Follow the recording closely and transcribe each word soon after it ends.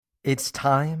It's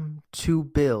time to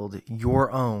build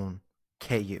your own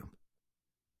KU.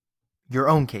 Your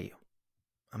own KU.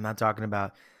 I'm not talking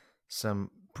about some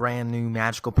brand new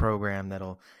magical program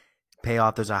that'll pay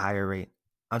authors a higher rate.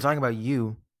 I'm talking about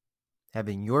you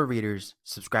having your readers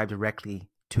subscribe directly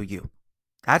to you.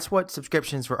 That's what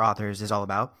subscriptions for authors is all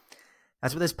about.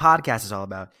 That's what this podcast is all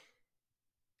about.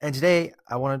 And today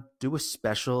I want to do a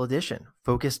special edition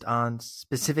focused on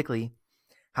specifically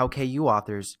how KU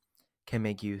authors can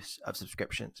make use of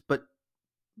subscriptions. But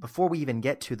before we even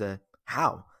get to the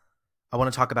how, I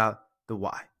want to talk about the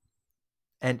why.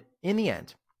 And in the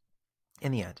end,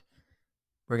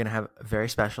 we're going to have a very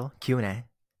special Q&A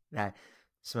that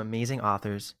some amazing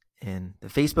authors in the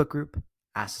Facebook group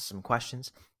asked us some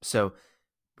questions. So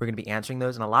we're going to be answering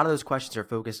those. And a lot of those questions are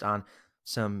focused on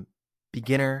some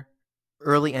beginner,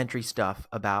 early entry stuff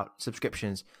about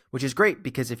subscriptions, which is great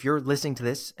because if you're listening to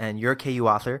this and you're a KU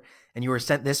author and you were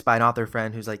sent this by an author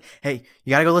friend who's like, hey, you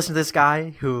got to go listen to this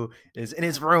guy who is in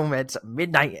his room at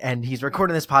midnight and he's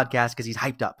recording this podcast because he's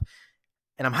hyped up.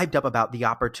 And I'm hyped up about the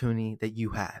opportunity that you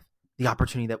have, the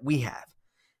opportunity that we have.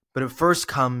 But it first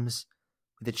comes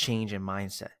with a change in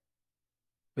mindset,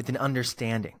 with an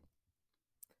understanding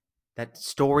that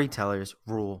storytellers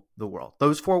rule the world.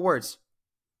 Those 4 words,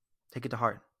 take it to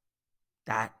heart.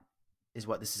 That is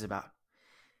what this is about.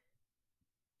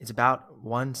 It's about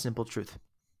one simple truth,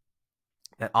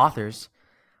 that authors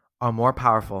are more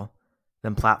powerful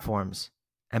than platforms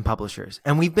and publishers.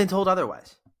 And we've been told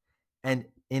otherwise. And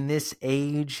in this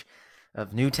age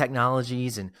of new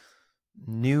technologies and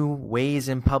new ways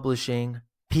in publishing,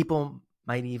 people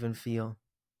might even feel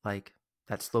like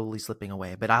that's slowly slipping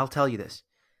away. But I'll tell you this,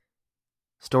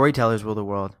 storytellers rule the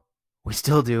world. We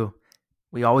still do.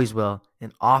 We always will.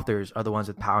 And authors are the ones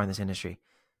with power in this industry.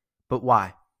 But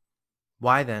why?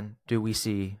 Why then do we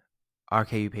see our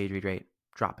KU page read rate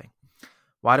dropping?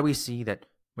 Why do we see that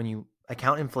when you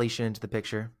account inflation into the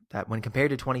picture, that when compared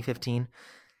to 2015,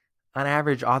 on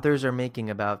average, authors are making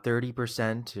about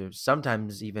 30% to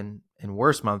sometimes even in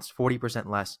worse months, 40%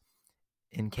 less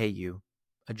in KU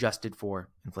adjusted for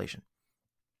inflation?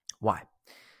 Why?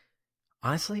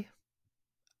 Honestly,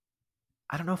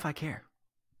 I don't know if I care.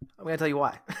 I'm going to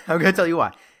tell you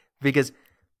why. Because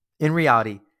in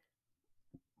reality,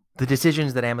 the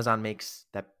decisions that Amazon makes,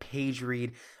 that page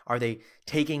read, are they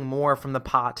taking more from the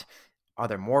pot? Are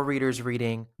there more readers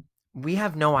reading? We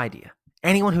have no idea.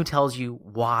 Anyone who tells you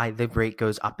why the rate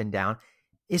goes up and down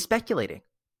is speculating.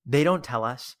 They don't tell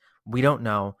us. We don't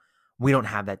know. We don't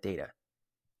have that data.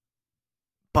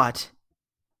 But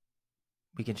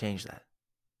we can change that.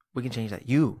 We can change that.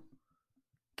 You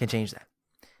can change that.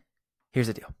 Here's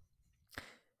the deal.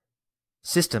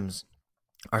 Systems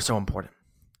are so important.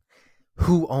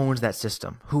 Who owns that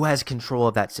system? Who has control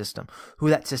of that system? Who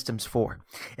that system's for?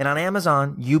 And on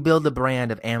Amazon, you build the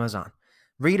brand of Amazon.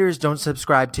 Readers don't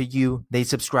subscribe to you. They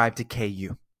subscribe to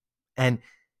KU. And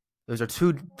those are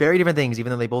 2 very different things,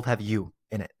 even though they both have you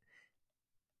in it.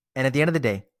 And at the end of the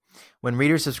day, when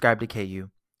readers subscribe to KU,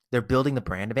 they're building the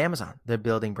brand of Amazon. They're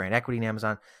building brand equity in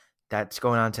Amazon. That's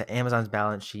going on to Amazon's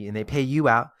balance sheet, and they pay you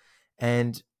out.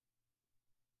 And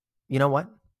you know what?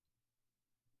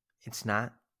 It's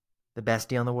not the best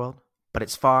deal in the world, but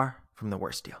it's far from the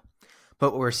worst deal.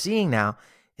 But what we're seeing now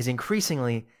is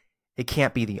increasingly it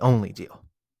can't be the only deal.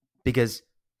 Because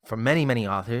for many, many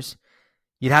authors,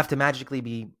 you'd have to magically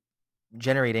be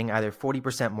generating either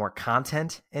 40% more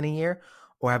content in a year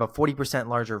or have a 40%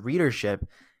 larger readership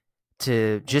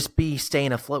to just be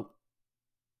staying afloat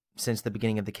since the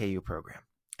beginning of the KU program.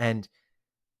 And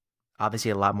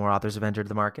obviously, a lot more authors have entered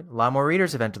the market. A lot more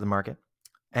readers have entered the market.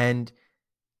 And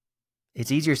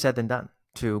it's easier said than done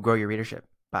to grow your readership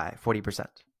by 40%.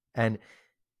 And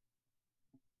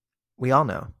we all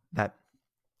know that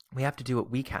we have to do what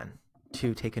we can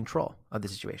to take control of the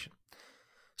situation.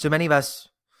 So many of us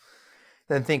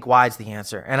then think wide's the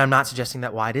answer. And I'm not suggesting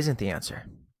that wide isn't the answer.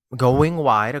 Going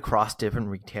wide across different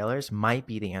retailers might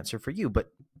be the answer for you.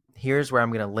 But here's where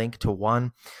I'm going to link to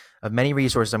one of many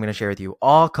resources I'm going to share with you,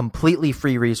 all completely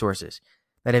free resources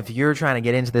that if you're trying to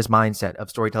get into this mindset of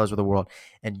storytellers of the world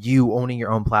and you owning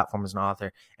your own platform as an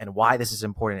author and why this is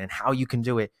important and how you can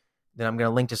do it, then I'm going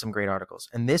to link to some great articles.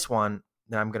 And this one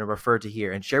that I'm going to refer to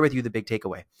here and share with you the big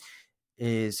takeaway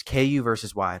is KU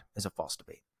versus wide is a false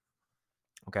debate.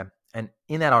 Okay. And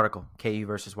in that article, KU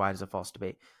versus wide is a false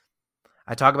debate,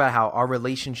 I talk about how our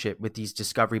relationship with these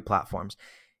discovery platforms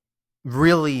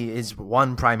really is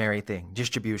one primary thing: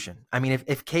 distribution. I mean,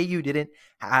 if KU didn't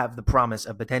have the promise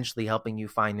of potentially helping you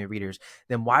find new readers,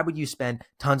 then why would you spend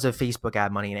tons of Facebook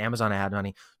ad money and Amazon ad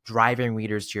money driving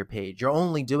readers to your page? You're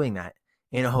only doing that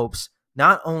in hopes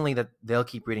not only that they'll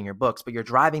keep reading your books, but you're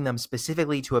driving them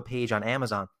specifically to a page on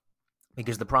Amazon,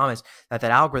 because the promise that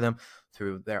algorithm,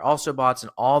 through their also bots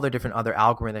and all their different other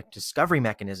algorithmic discovery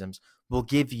mechanisms, will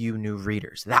give you new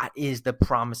readers. That is the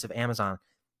promise of Amazon.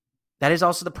 That is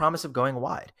also the promise of going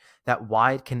wide. That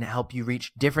wide can help you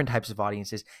reach different types of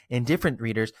audiences and different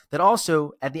readers that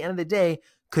also, at the end of the day,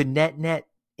 could net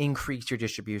increase your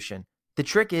distribution. The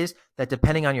trick is that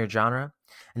depending on your genre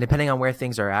and depending on where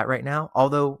things are at right now,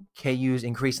 although KU is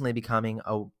increasingly becoming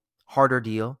a harder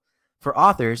deal for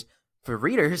authors, for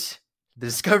readers, the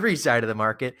discovery side of the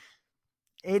market,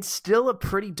 it's still a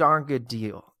pretty darn good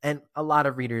deal. And a lot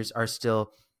of readers are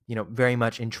still, very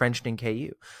much entrenched in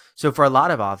KU. So for a lot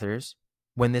of authors,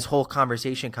 when this whole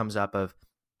conversation comes up of,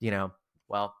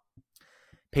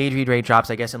 page read rate drops,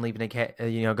 I guess I'm leaving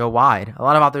it, go wide. A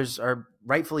lot of authors are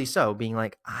rightfully so being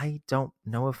like, I don't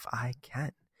know if I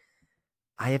can.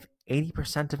 I have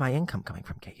 80% of my income coming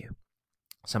from KU.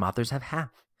 Some authors have half.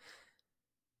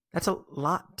 That's a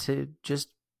lot to just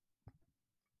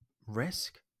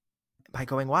risk by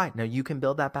going wide. Now, you can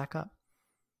build that back up.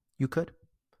 You could,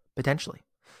 potentially.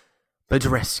 But it's a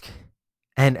risk.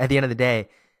 And at the end of the day,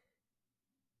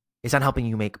 it's not helping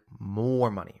you make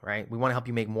more money, right? We want to help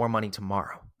you make more money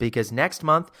tomorrow, because next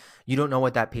month, you don't know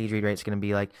what that page read rate is going to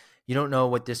be like. You don't know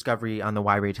what discovery on the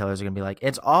Y retailers are going to be like.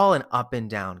 It's all an up and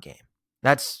down game.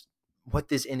 That's what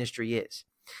this industry is.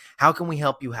 How can we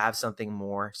help you have something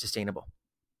more sustainable?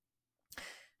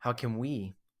 How can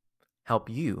we help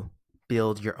you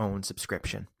build your own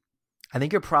subscription? I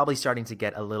think you're probably starting to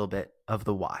get a little bit of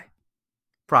the why.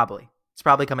 Probably. It's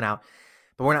probably coming out,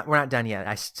 but we're not done yet.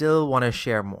 I still want to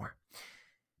share more.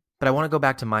 But I want to go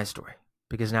back to my story,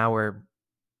 because now we're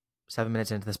 7 minutes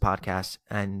into this podcast,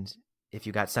 and if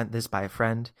you got sent this by a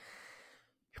friend,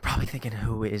 you're probably thinking,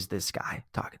 who is this guy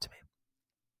talking to me?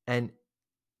 And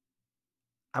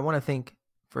I want to think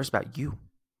first about you.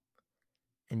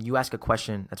 And you ask a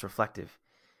question that's reflective,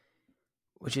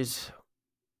 which is,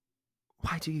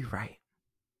 why do you write?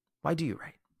 Why do you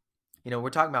write?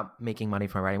 We're talking about making money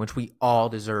from our writing, which we all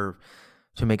deserve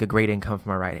to make a great income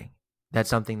from our writing. That's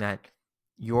something that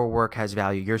your work has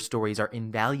value. Your stories are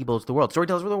invaluable to the world.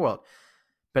 Storytellers for the world.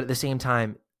 But at the same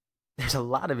time, there's a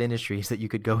lot of industries that you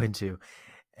could go into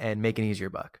and make an easier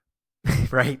buck,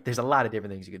 right? There's a lot of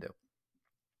different things you could do.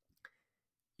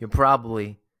 You're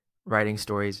probably writing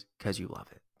stories because you love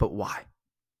it. But why?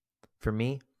 For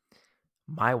me,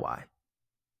 my why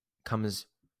comes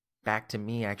back to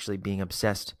me actually being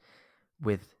obsessed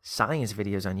with science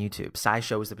videos on YouTube.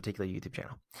 SciShow is the particular YouTube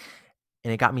channel.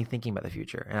 And it got me thinking about the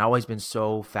future. And I've always been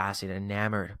so fascinated,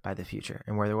 enamored by the future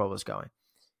and where the world was going.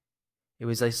 It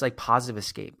was this like positive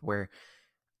escape where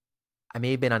I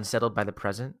may have been unsettled by the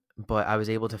present, but I was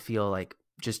able to feel like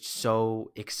just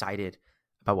so excited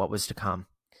about what was to come,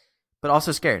 but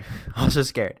also scared,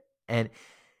 And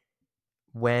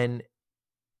when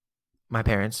my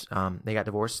parents, they got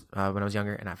divorced when I was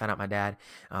younger, and I found out my dad,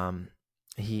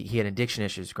 he had addiction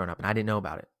issues growing up, and I didn't know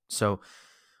about it. So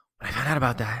when I found out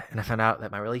about that, and I found out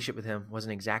that my relationship with him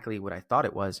wasn't exactly what I thought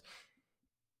it was,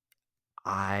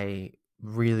 I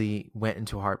really went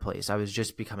into a hard place. I was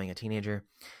just becoming a teenager,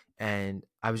 and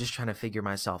I was just trying to figure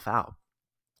myself out.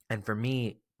 And for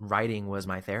me, writing was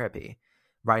my therapy.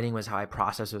 Writing was how I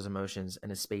processed those emotions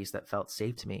in a space that felt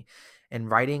safe to me. And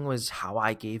writing was how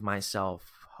I gave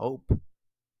myself hope.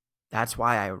 That's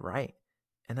why I write.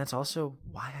 And that's also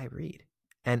why I read.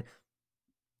 And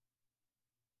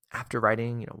after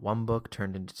writing, one book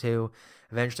turned into two,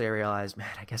 eventually I realized, man,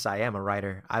 I guess I am a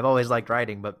writer. I've always liked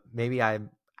writing, but maybe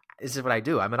this is what I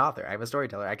do. I'm an author. I'm a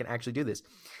storyteller. I can actually do this.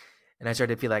 And I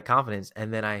started to feel that confidence.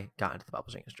 And then I got into the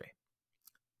publishing industry.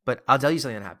 But I'll tell you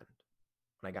something that happened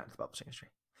when I got into the publishing industry.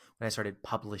 When I started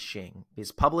publishing.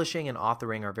 Because publishing and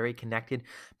authoring are very connected,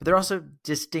 but they're also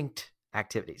distinct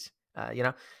activities.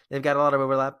 They've got a lot of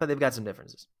overlap, but they've got some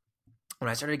differences. When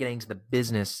I started getting into the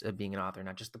business of being an author,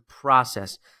 not just the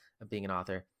process of being an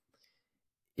author,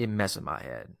 it messed with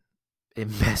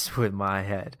my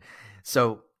head.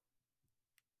 So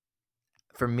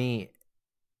for me,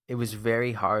 it was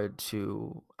very hard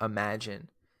to imagine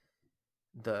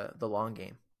the long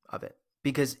game of it,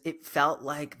 because it felt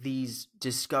like these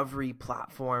discovery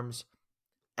platforms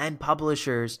and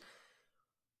publishers,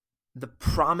 the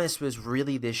promise was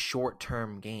really this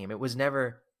short-term game. It was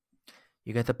never,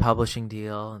 you get the publishing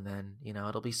deal, and then,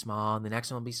 it'll be small, and the next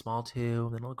one will be small too,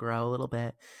 and then it'll grow a little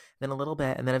bit, then a little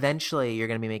bit, and then eventually you're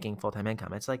going to be making full-time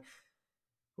income. It's like,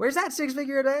 where's that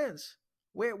six-figure advance?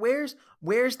 Where's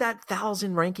that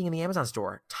 1,000 ranking in the Amazon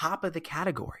store? Top of the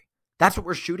category. That's what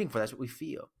we're shooting for. That's what we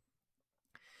feel.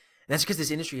 And that's because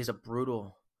this industry has a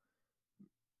brutal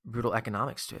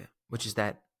economics to it. which is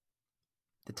that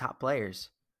the top players,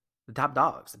 the top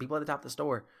dogs, the people at the top of the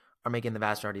store are making the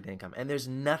vast majority of the income. And there's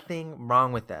nothing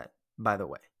wrong with that, by the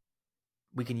way.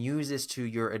 We can use this to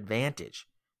your advantage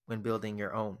when building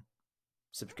your own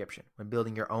subscription, when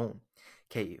building your own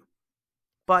KU.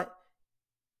 But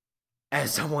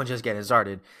as someone just getting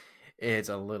started, it's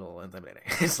a little intimidating.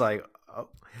 It's like, oh,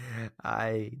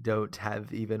 I don't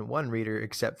have even one reader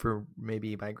except for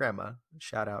maybe my grandma.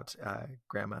 Shout out,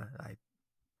 grandma. I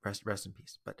rest in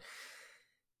peace. But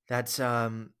that's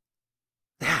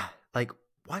yeah, like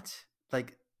what?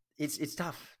 Like it's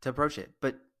tough to approach it,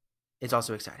 but it's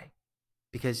also exciting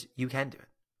because you can do it.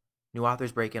 New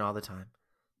authors break in all the time.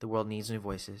 The world needs new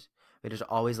voices. Readers are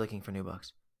always looking for new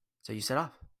books. So you set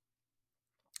off.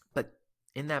 But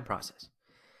in that process,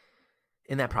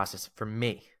 for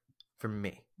me,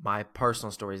 my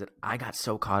personal story is that I got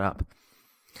so caught up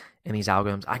in these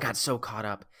algorithms. I got so caught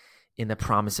up in the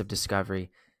promise of discovery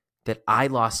that I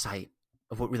lost sight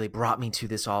of what really brought me to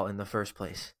this all in the first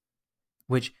place,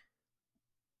 which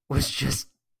was just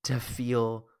to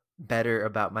feel better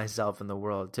about myself and the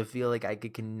world, to feel like I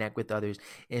could connect with others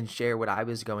and share what I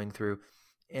was going through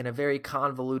in a very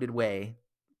convoluted way,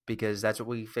 because that's what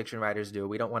we fiction writers do.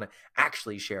 We don't want to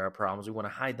actually share our problems. We want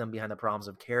to hide them behind the problems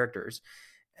of characters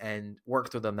and work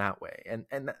through them that way. And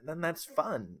that's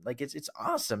fun. Like it's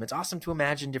awesome. It's awesome to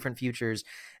imagine different futures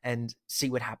and see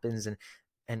what happens and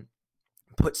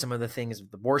put some of the things,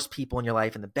 the worst people in your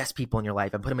life and the best people in your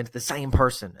life, and put them into the same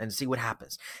person and see what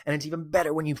happens. And it's even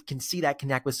better when you can see that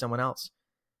connect with someone else,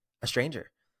 a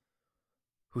stranger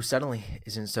who suddenly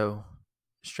isn't so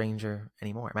stranger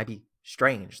anymore. It might be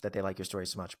strange that they like your story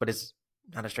so much, but it's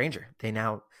not a stranger. They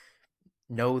now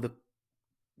know the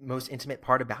most intimate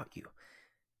part about you,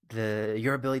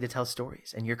 your ability to tell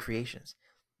stories and your creations.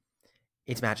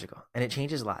 It's magical, and it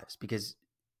changes lives, because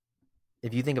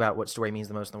if you think about what story means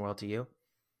the most in the world to you,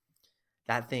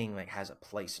 that thing like has a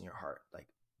place in your heart, like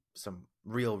some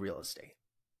real estate,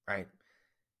 right?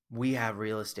 We have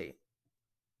real estate,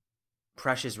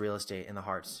 precious real estate in the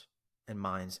hearts and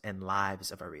minds and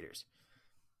lives of our readers.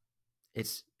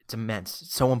 It's immense.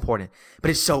 It's so important,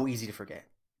 but it's so easy to forget,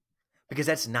 because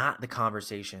that's not the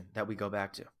conversation that we go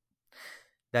back to.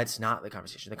 That's not the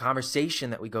conversation. The conversation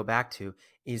that we go back to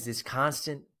is this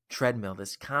constant treadmill,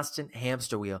 this constant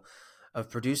hamster wheel of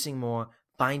producing more,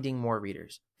 finding more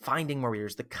readers,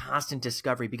 the constant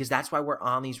discovery, because that's why we're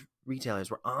on these retailers.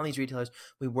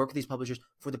 We work with these publishers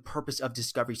for the purpose of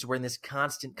discovery. So we're in this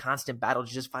constant battle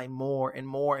to just find more and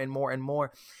more and more and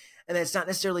more. And it's not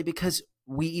necessarily because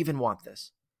we even want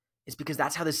this. It's because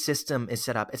that's how the system is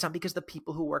set up. It's not because the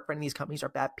people who work for any of these companies are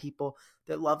bad people.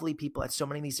 They're lovely people at so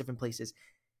many of these different places.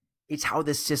 It's how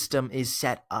the system is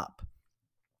set up.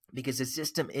 Because the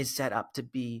system is set up to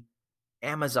be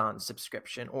Amazon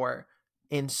subscription or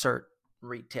insert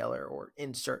retailer or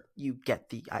insert, you get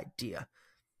the idea.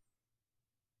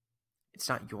 It's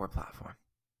not your platform.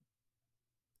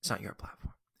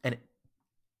 And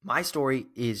my story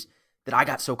is that I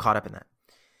got so caught up in that.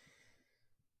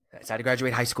 I decided to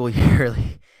graduate high school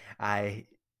yearly. I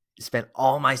spent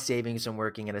all my savings on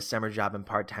working at a summer job and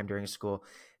part-time during school,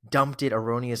 dumped it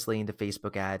erroneously into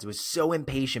Facebook ads, was so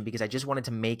impatient because I just wanted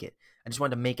to make it. I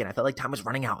felt like time was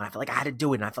running out, and I felt like I had to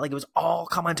do it, and I felt like it was all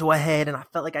coming to a head, and I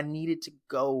felt like I needed to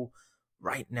go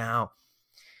right now.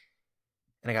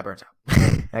 And I got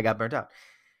burnt out.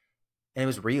 And it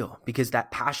was real, because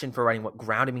that passion for writing, what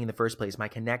grounded me in the first place, my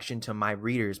connection to my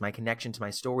readers, my connection to my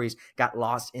stories, got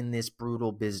lost in this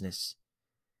brutal business.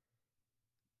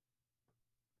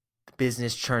 The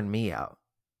business churned me out.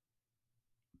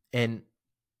 And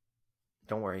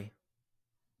don't worry,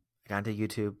 I got into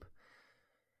YouTube,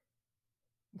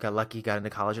 got lucky, got into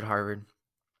college at Harvard,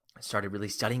 started really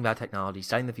studying about technology,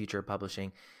 studying the future of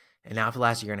publishing. And now for the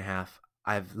last year and a half,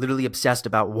 I've literally obsessed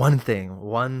about one thing,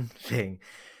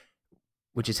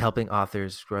 which is helping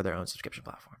authors grow their own subscription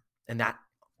platform. And that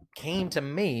came to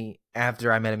me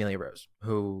after I met Amelia Rose,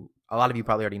 who a lot of you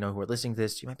probably already know who are listening to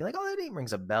this. You might be like, oh, that name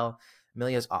rings a bell.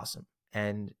 Amelia's awesome.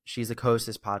 And she's the co-host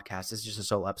of this podcast. This is just a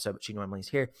solo episode, but she normally is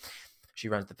here. She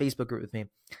runs the Facebook group with me.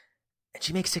 And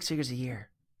she makes 6 figures a year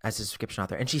as a subscription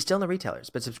author. And she's still in the retailers,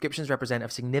 but subscriptions represent a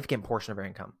significant portion of her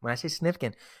income. When I say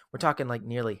significant, we're talking like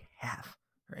nearly half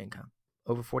her income,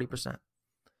 over 40%.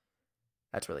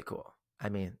 That's really cool. I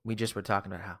mean, we just were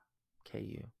talking about how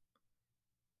KU,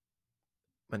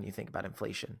 when you think about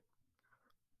inflation,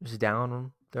 is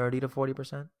down 30 to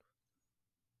 40%.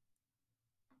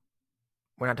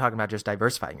 We're not talking about just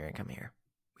diversifying your income here.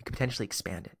 We could potentially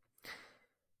expand it.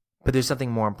 But there's something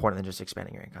more important than just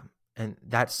expanding your income. And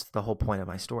that's the whole point of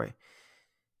my story.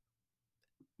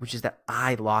 which is that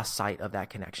I lost sight of that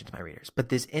connection to my readers. But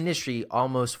this industry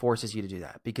almost forces you to do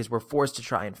that because we're forced to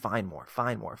try and find more,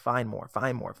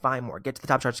 get to the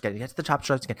top charts again,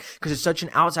 because it's such an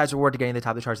outsized reward to getting to the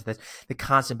top of the charts. That's the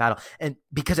constant battle. And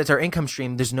because it's our income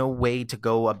stream, there's no way to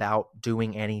go about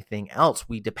doing anything else.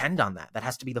 We depend on that. That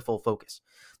has to be the full focus.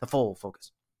 But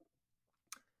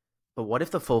what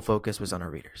if the full focus was on our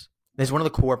readers? This is one of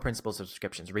the core principles of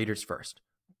subscriptions, readers first.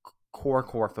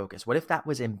 Core focus. What if that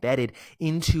was embedded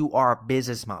into our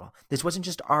business model? This wasn't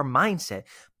just our mindset,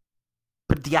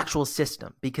 but the actual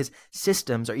system, because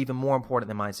systems are even more important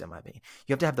than mindset might be.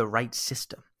 You have to have the right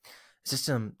system, a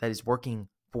system that is working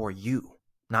for you,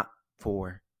 not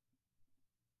for,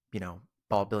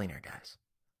 bald billionaire guys.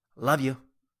 Love you.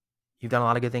 You've done a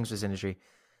lot of good things with this industry,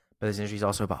 but this industry is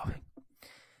also evolving.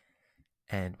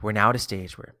 And we're now at a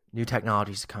stage where new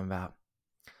technologies come about,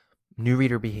 new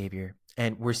reader behavior,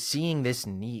 and we're seeing this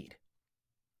need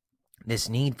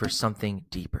for something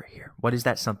deeper here. What is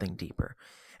that something deeper?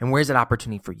 And where's that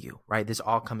opportunity for you, right? This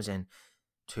all comes in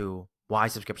to why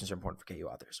subscriptions are important for KU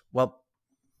authors. Well,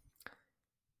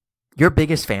 your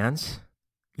biggest fans,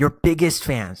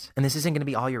 and this isn't going to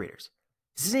be all your readers.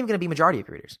 This isn't even going to be majority of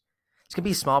your readers. It's going to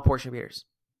be a small portion of readers.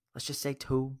 Let's just say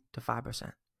 2 to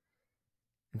 5%.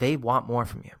 They want more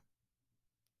from you.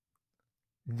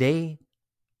 They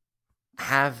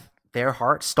have their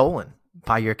heart stolen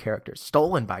by your characters,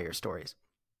 stolen by your stories,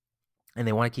 and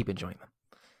they want to keep enjoying them.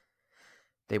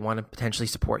 They want to potentially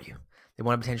support you. They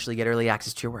want to potentially get early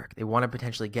access to your work. They want to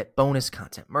potentially get bonus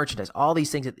content, merchandise, all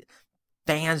these things that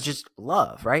fans just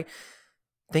love, right?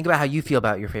 Think about how you feel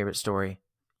about your favorite story,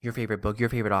 your favorite book, your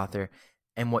favorite author,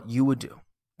 and what you would do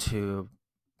to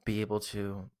be able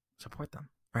to support them,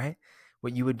 right?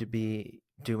 What you would be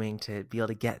doing to be able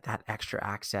to get that extra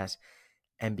access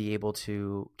and be able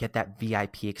to get that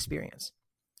VIP experience.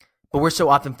 But we're so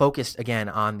often focused, again,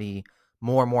 on the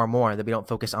more that we don't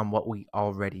focus on what we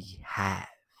already have.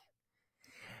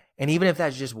 And even if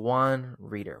that's just one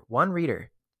reader,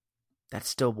 that's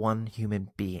still one human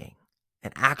being,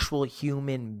 an actual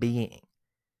human being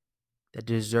that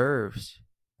deserves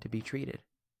to be treated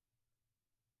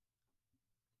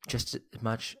just as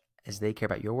much as they care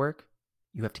about your work.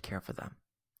 You have to care for them.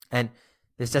 And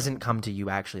this doesn't come to you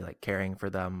actually like caring for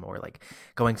them or like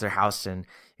going to their house and,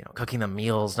 cooking them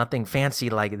meals, nothing fancy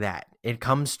like that. It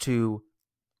comes to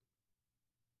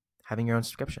having your own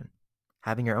subscription,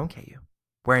 having your own KU,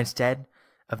 where instead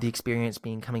of the experience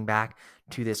being coming back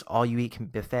to this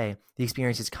all-you-eat buffet, the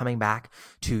experience is coming back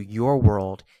to your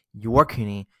world, your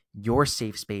community, your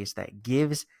safe space that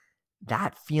gives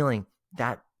that feeling,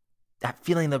 that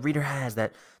feeling the reader has,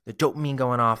 that the dopamine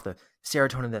going off, the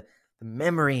serotonin, the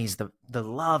memories, the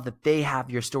love that they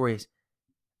have your stories.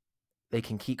 They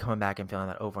can keep coming back and feeling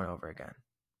that over and over again.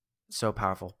 So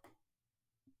powerful.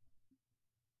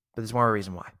 But there's one more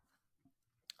reason why,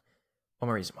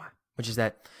 which is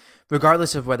that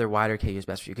regardless of whether wide or KU is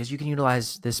best for you, because you can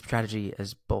utilize this strategy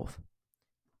as both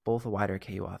a wide or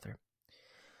KU author.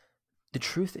 The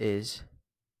truth is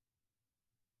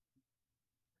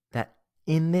that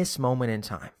in this moment in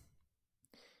time,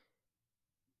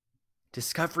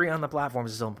 discovery on the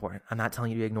platforms is still important. I'm not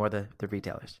telling you to ignore the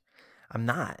retailers. I'm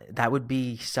not. That would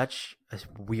be such a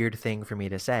weird thing for me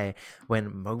to say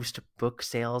when most book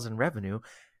sales and revenue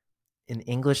in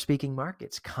English-speaking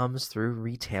markets comes through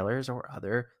retailers or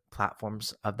other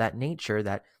platforms of that nature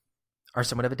that are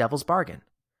somewhat of a devil's bargain.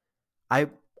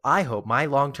 I hope my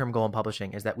long-term goal in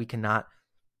publishing is that we cannot,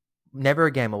 never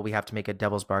again will we have to make a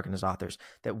devil's bargain as authors,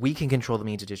 that we can control the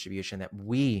means of distribution, that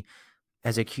we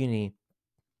as a community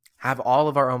have all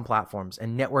of our own platforms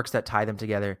and networks that tie them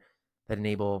together that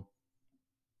enable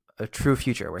a true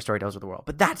future where story tells with the world.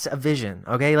 But that's a vision,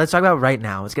 okay? Let's talk about right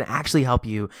now. What's going to actually help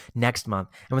you next month.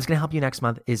 And what's going to help you next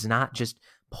month is not just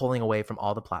pulling away from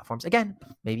all the platforms. Again,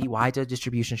 maybe wide's a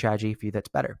distribution strategy for you that's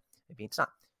better. Maybe it's not.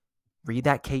 Read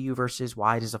that KU versus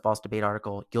wide is a false debate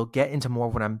article. You'll get into more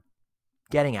of what I'm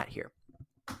getting at here.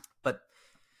 But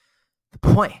the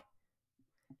point,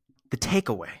 the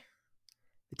takeaway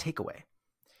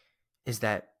is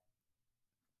that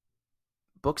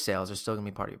book sales are still going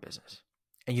to be part of your business.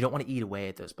 And you don't want to eat away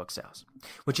at those book sales,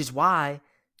 which is why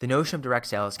the notion of direct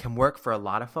sales can work for a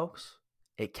lot of folks.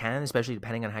 It can, especially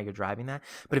depending on how you're driving that.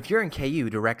 But if you're in KU,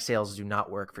 direct sales do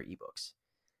not work for ebooks.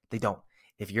 They don't.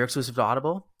 If you're exclusive to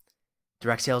Audible,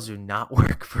 direct sales do not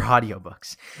work for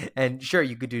audiobooks. And sure,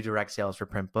 you could do direct sales for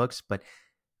print books, but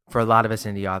for a lot of us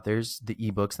indie authors, the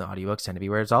ebooks and the audiobooks tend to be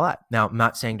where it's all at. Now, I'm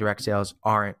not saying direct sales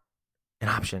aren't an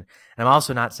option. And I'm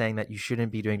also not saying that you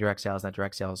shouldn't be doing direct sales, that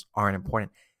direct sales aren't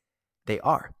important. They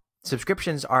are.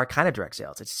 Subscriptions are kind of direct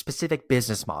sales. It's a specific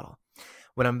business model.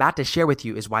 What I'm about to share with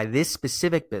you is why this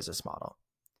specific business model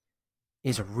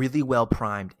is really well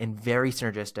primed and very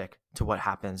synergistic to what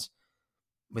happens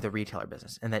with a retailer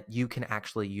business, and that you can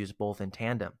actually use both in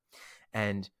tandem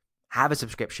and have a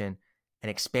subscription and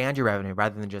expand your revenue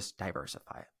rather than just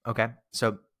diversify it. Okay,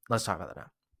 so let's talk about that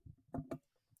now.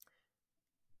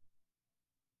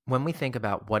 When we think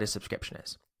about what a subscription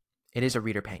is, it is a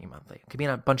reader paying you monthly. It could be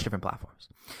on a bunch of different platforms.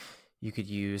 You could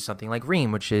use something like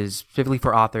Ream, which is specifically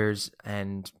for authors,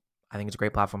 and I think it's a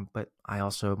great platform, but I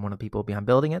also am one of the people behind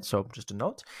building it, so just a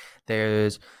note.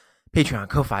 There's Patreon,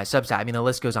 Ko-Fi, Substack. I mean, the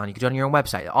list goes on. You could do it on your own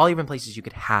website. All even places you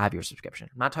could have your subscription.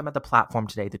 I'm not talking about the platform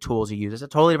today, the tools you use. It's a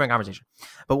totally different conversation.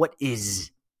 But what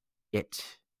is it?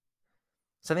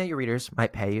 Something that your readers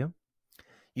might pay you.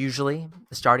 Usually,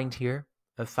 the starting tier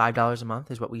of $5 a month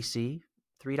is what we see.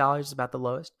 $3 is about the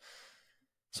lowest.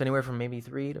 So anywhere from maybe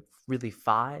 $3 to really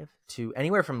 $5 to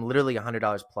anywhere from literally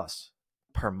 $100 plus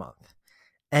per month.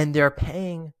 And they're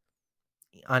paying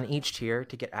on each tier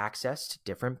to get access to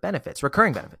different benefits,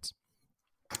 recurring benefits.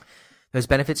 Those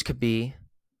benefits could be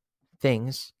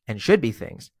things, and should be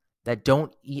things, that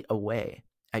don't eat away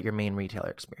at your main retailer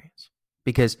experience.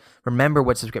 Because remember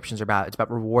what subscriptions are about. It's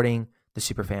about rewarding the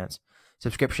super fans.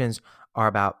 Subscriptions are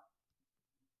about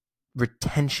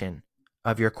retention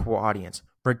of your core audience,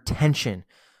 retention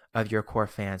of your core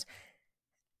fans,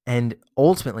 and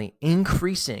ultimately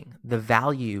increasing the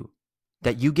value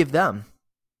that you give them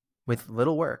with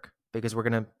little work, because we're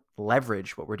going to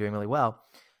leverage what we're doing really well,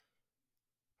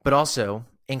 but also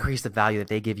increase the value that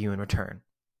they give you in return,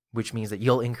 which means that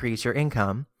you'll increase your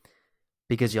income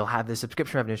because you'll have this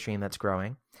subscription revenue stream that's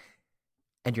growing,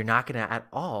 and you're not going to at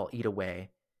all eat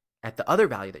away at the other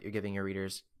value that you're giving your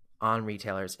readers on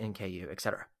retailers, in KU,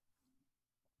 etc.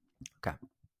 Okay.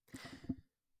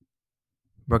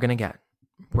 We're going to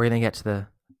get to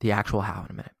the actual how in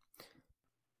a minute.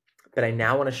 But I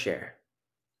now want to share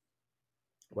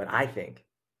what I think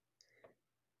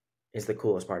is the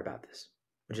coolest part about this,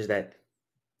 which is that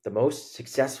the most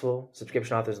successful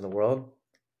subscription authors in the world,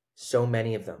 so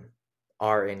many of them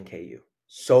are in KU.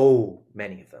 So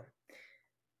many of them.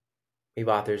 We have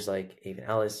authors like Avon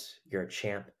Ellis, You're a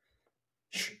Champ,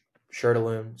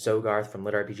 Shirtaloom, Zogarth from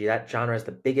LitRPG. That genre is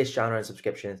the biggest genre in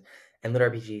subscriptions, and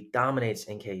LitRPG dominates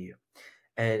in KU.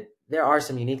 And there are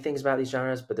some unique things about these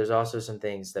genres, but there's also some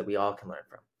things that we all can learn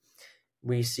from.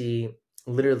 We see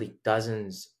literally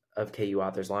dozens of KU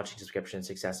authors launching subscriptions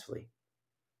successfully.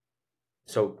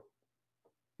 So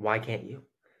why can't you?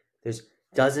 There's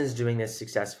dozens doing this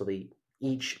successfully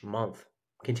each month,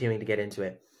 continuing to get into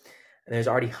it. And there's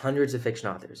already hundreds of fiction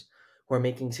authors who are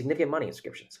making significant money in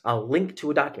subscriptions. I'll link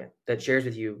to a document that shares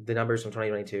with you the numbers from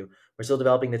 2022. We're still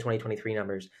developing the 2023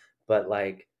 numbers, but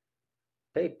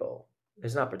people,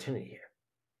 there's an opportunity here.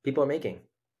 People are making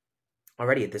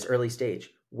already at this early stage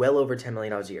well over $10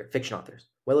 million a year. Fiction authors,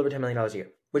 well over $10 million a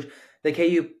year, which the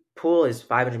KU pool is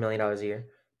 $500 million a year.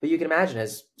 But you can imagine,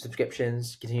 as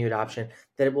subscriptions continue adoption,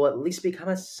 that it will at least become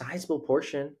a sizable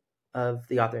portion of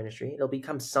the author industry. It'll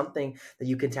become something that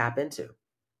you can tap into.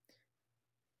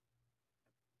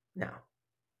 Now,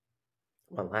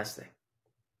 one last thing.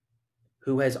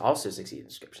 Who has also succeeded in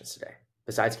subscriptions today,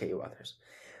 besides KU authors?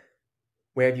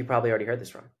 Where have you probably already heard this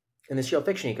from? In the serial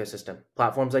fiction ecosystem,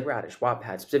 platforms like Radish,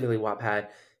 Wattpad, specifically Wattpad,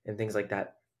 and things like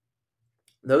that.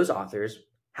 Those authors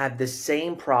have the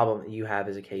same problem that you have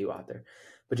as a KU author,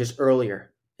 but just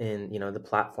earlier in the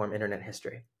platform internet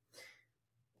history.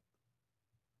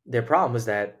 Their problem was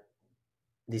that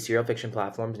these serial fiction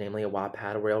platforms, namely a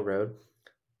Wattpad, a Railroad,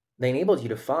 they enabled you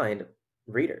to find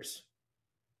readers.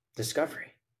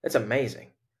 Discovery. That's amazing.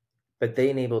 But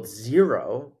they enabled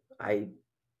zero, I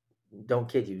don't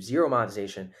kid you, zero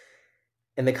monetization.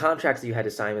 And the contracts that you had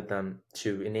to sign with them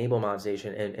to enable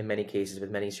monetization in many cases with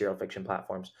many serial fiction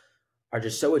platforms are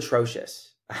just so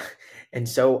atrocious and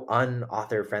so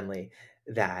un-author friendly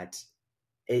that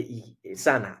it's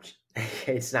not an option.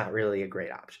 It's not really a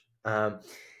great option,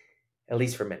 at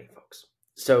least for many folks.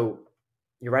 So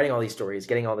you're writing all these stories,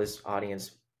 getting all this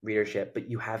audience readership, but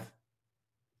you have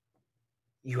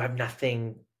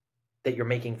nothing that you're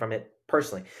making from it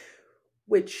personally,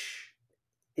 which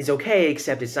is okay,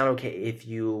 except it's not okay if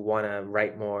you want to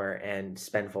write more and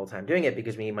spend full time doing it,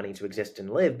 because we need money to exist and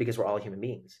live, because we're all human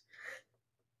beings.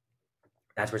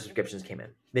 That's where subscriptions came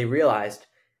in. They realized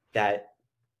that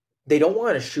they don't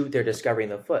want to shoot their discovery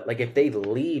in the foot. Like, if they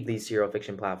leave these serial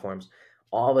fiction platforms,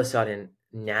 all of a sudden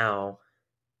now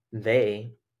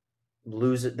they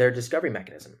lose their discovery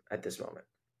mechanism at this moment.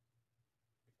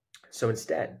 So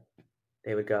instead,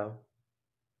 they would go,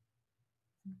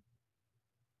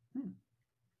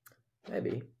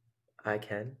 maybe I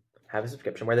can have a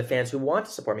subscription where the fans who want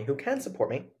to support me, who can support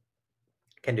me,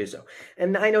 can do so.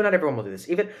 And I know not everyone will do this.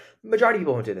 Even the majority of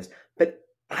people won't do this. But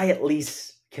I at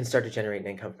least can start to generate an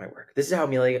income from my work. This is how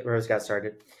Amelia Rose got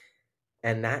started.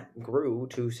 And that grew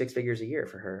to 6 figures a year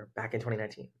for her back in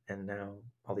 2019. And now,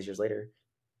 all these years later,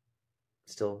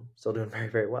 still doing very,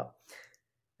 very well.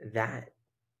 That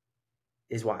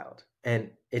is wild.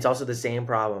 And it's also the same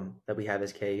problem that we have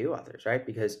as KU authors, right?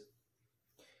 Because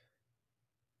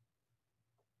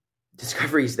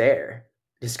discovery's there.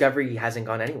 Discovery hasn't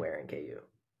gone anywhere in KU.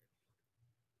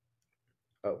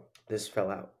 Oh, this fell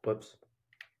out. Whoops.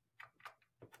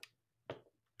 I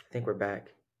think we're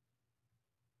back.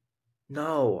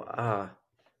 No,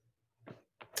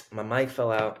 my mic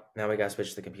fell out. Now we gotta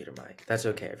switch to the computer mic. That's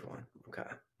okay, everyone. Okay,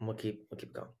 we'll keep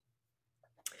going.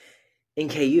 In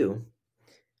KU,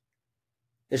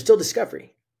 there's still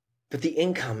discovery, but the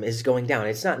income is going down.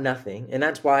 It's not nothing, and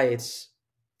that's why it's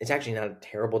actually not a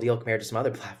terrible deal compared to some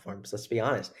other platforms. Let's be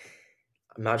honest.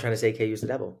 I'm not trying to say KU's the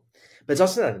devil, but it's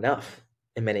also not enough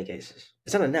in many cases.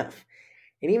 It's not enough,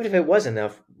 and even if it was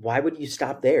enough, why would you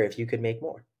stop there if you could make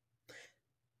more?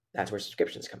 That's where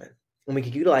subscriptions come in. And we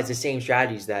could utilize the same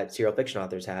strategies that serial fiction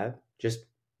authors have, just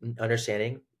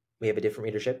understanding we have a different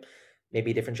readership,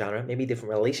 maybe a different genre, maybe a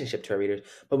different relationship to our readers,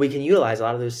 but we can utilize a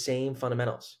lot of those same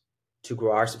fundamentals to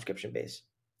grow our subscription base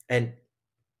and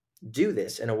do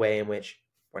this in a way in which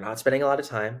we're not spending a lot of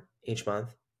time each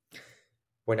month.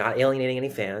 We're not alienating any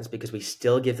fans because we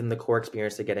still give them the core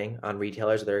experience they're getting on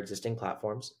retailers or their existing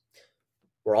platforms.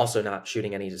 We're also not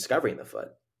shooting any discovery in the foot.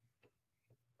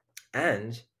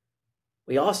 And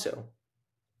we also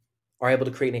are able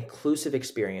to create an inclusive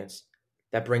experience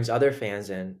that brings other fans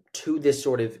in to this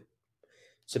sort of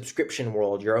subscription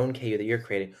world, your own KU that you're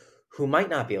creating, who might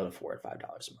not be able to afford $5 a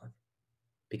month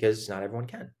because not everyone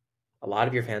can. A lot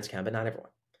of your fans can, but not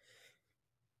everyone.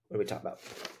 What do we talk about?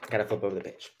 Got to flip over the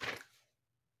page.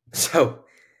 So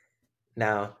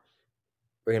now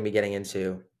we're going to be getting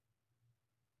into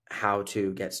how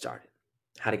to get started.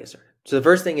 So the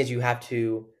first thing is you have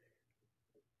to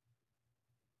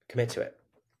commit to it.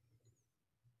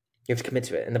 You have to commit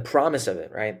to it. And the promise of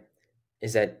it, right,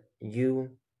 is that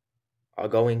you are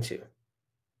going to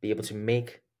be able to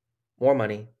make more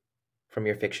money from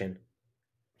your fiction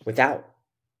without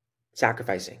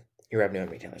sacrificing your revenue on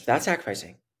retailers, without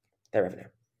sacrificing that revenue.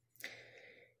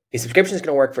 A subscription is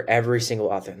going to work for every single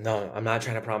author. No, I'm not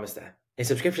trying to promise that. A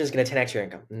subscription is going to 10x your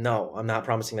income. No, I'm not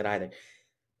promising that either.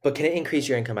 But can it increase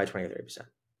your income by 20 or 30%?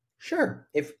 Sure.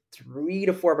 If 3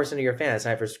 to 4% of your fans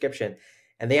sign up for a subscription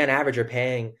and they on average are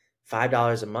paying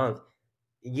 $5 a month,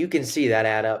 you can see that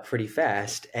add up pretty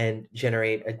fast and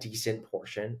generate a decent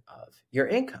portion of your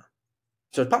income.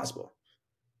 So it's possible.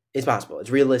 It's possible. It's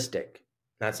realistic.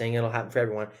 Not saying it'll happen for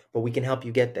everyone, but we can help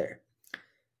you get there.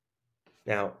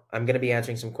 Now, I'm going to be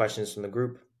answering some questions from the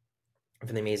group,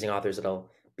 from the amazing authors. It'll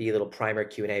be a little primer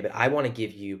Q&A, but I want to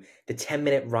give you the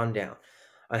 10-minute rundown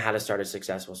on how to start a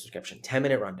successful subscription.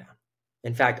 10-minute rundown.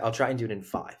 In fact, I'll try and do it in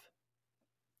 5.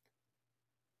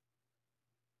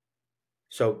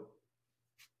 So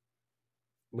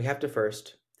we have to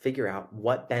first figure out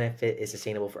what benefit is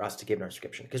sustainable for us to give in our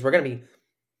subscription, because we're going to be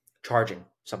charging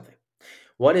something.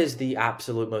 What is the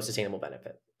absolute most sustainable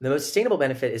benefit? The most sustainable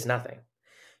benefit is nothing.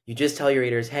 You just tell your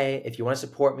readers, hey, if you want to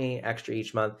support me extra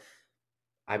each month,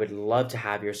 I would love to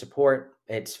have your support.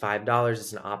 It's $5.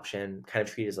 It's an option, kind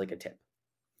of treat it as like a tip.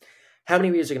 How many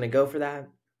readers are going to go for that?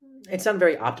 It's not a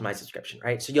very optimized subscription,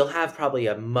 right? So you'll have probably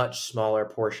a much smaller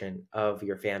portion of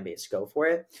your fan base go for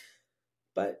it,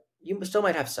 but you still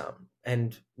might have some,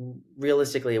 and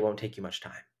realistically, it won't take you much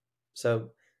time. So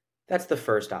that's the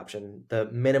first option, the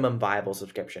minimum viable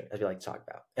subscription, as we like to talk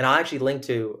about. And I'll actually link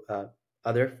to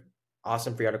other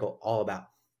awesome free article all about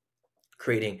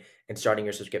creating and starting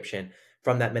your subscription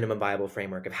from that minimum viable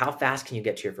framework of how fast can you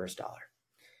get to your first dollar.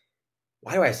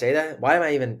 Why do I say that? Why am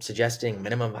I even suggesting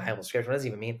minimum viable subscription? What does it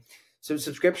even mean? So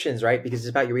subscriptions, right? Because it's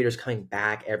about your readers coming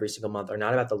back every single month, are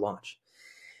not about the launch.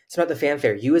 It's about the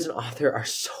fanfare. You as an author are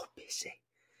so busy.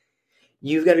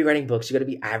 You've got to be writing books. You've got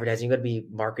to be advertising. You've got to be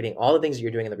marketing, all the things that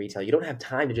you're doing in the retail. You don't have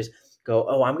time to just go,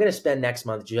 oh, I'm going to spend next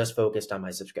month just focused on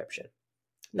my subscription.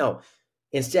 No,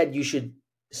 instead you should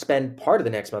spend part of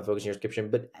the next month focusing on your subscription,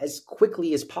 but as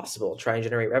quickly as possible, try and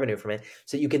generate revenue from it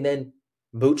so you can then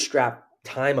bootstrap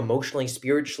time emotionally,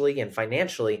 spiritually, and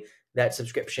financially that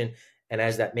subscription. And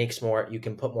as that makes more, you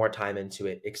can put more time into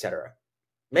it, etc.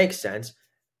 Makes sense.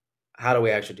 How do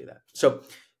we actually do that? So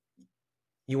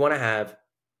you want to have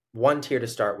one tier to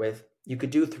start with. You could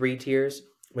do 3 tiers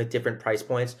with different price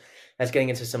points. That's getting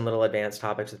into some little advanced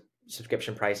topics of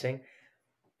subscription pricing.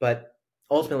 But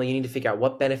ultimately, you need to figure out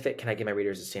what benefit can I give my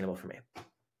readers sustainable for me.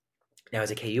 Now,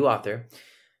 as a KU author,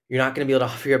 you're not going to be able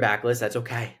to offer your backlist. That's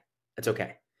okay. That's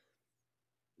okay.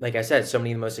 Like I said, so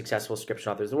many of the most successful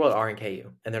subscription authors in the world are in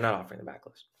KU, and they're not offering the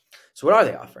backlist. So what are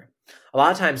they offering? A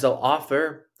lot of times they'll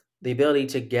offer the ability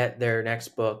to get their next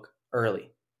book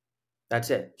early. That's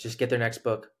it. Just get their next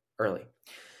book early.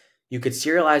 You could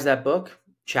serialize that book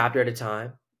chapter at a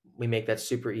time. We make that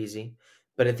super easy.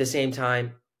 But at the same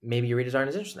time, maybe your readers aren't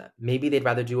as interested in that. Maybe they'd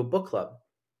rather do a book club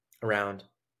around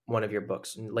one of your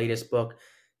books. Latest book,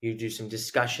 you do some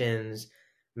discussions,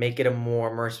 make it a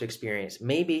more immersive experience.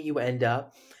 Maybe you end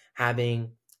up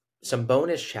having some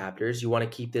bonus chapters. You want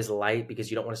to keep this light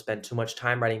because you don't want to spend too much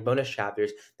time writing bonus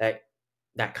chapters.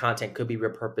 That content could be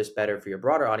repurposed better for your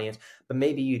broader audience, but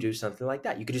maybe you do something like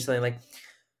that. You could do something like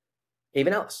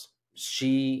Ava Ellis.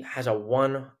 She has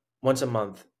once a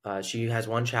month. She has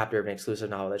one chapter of an exclusive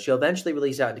novel that she'll eventually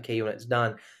release out into KU when it's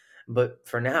done. But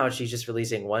for now, she's just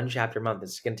releasing one chapter a month.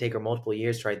 It's going to take her multiple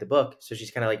years to write the book. So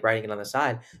she's kind of like writing it on the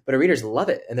side. But her readers love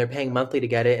it, and they're paying monthly to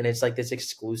get it. And it's like this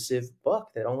exclusive book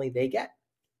that only they get.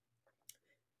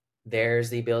 There's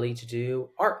the ability to do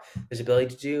art. There's the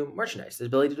ability to do merchandise. There's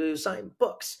the ability to do signed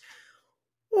books.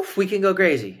 Oof, we can go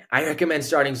crazy. I recommend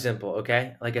starting simple,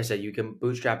 okay? Like I said, you can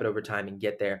bootstrap it over time and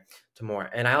get there to more.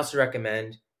 And I also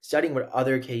recommend studying what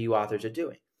other KU authors are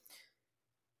doing.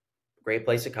 Great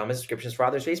place to come is Subscriptions for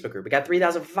Authors Facebook group. We got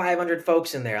 3,500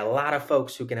 folks in there. A lot of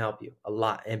folks who can help you. A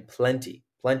lot. And plenty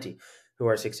who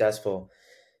are successful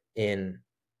in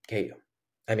KU.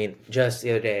 I mean, just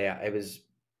the other day, I was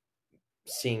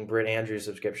seeing Britt Andrews'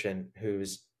 subscription,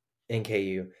 who's in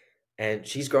KU, and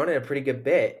she's grown in a pretty good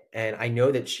bit. And I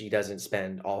know that she doesn't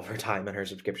spend all of her time on her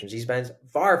subscription. She spends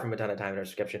far from a ton of time on her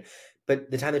subscription.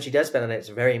 But the time that she does spend on it is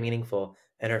very meaningful,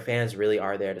 and her fans really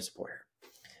are there to support her.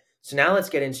 So now let's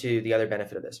get into the other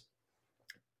benefit of this,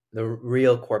 the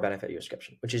real core benefit of your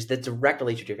subscription, which is the direct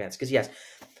relationship to your fans. Because yes,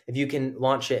 if you can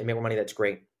launch it and make more money, that's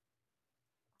great.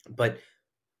 But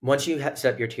once you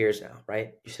set up your tiers now,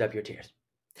 right? You set up your tiers.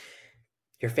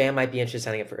 Your fan might be interested in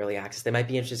signing up for early access. They might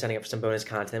be interested in signing up for some bonus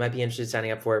content. They might be interested in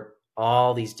signing up for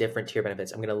all these different tier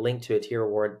benefits. I'm going to link to a tier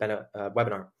reward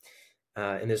webinar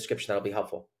in the description that'll be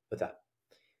helpful with that.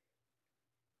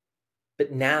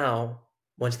 But now,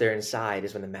 once they're inside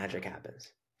is when the magic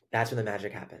happens. That's when the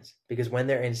magic happens. Because when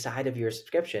they're inside of your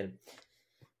subscription,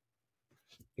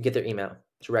 you get their email,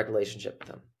 direct relationship with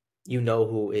them. You know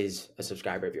who is a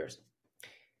subscriber of yours.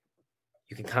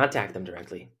 You can contact them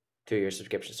directly through your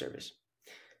subscription service.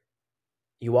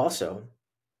 You also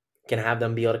can have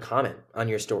them be able to comment on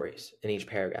your stories in each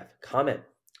paragraph, comment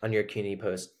on your community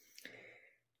posts,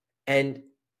 and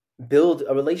build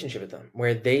a relationship with them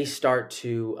where they start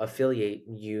to affiliate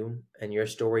you and your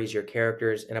stories, your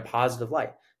characters in a positive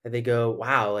light. That they go,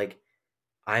 wow, like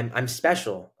I'm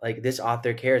special. Like this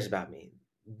author cares about me.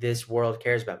 This world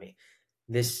cares about me.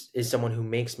 This is someone who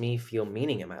makes me feel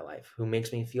meaning in my life, who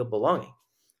makes me feel belonging.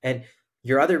 And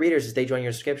your other readers, as they join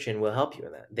your subscription, will help you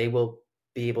in that. They will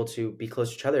be able to be close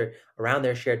to each other around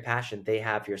their shared passion. They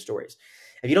have your stories.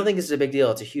 If you don't think this is a big deal,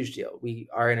 it's a huge deal. We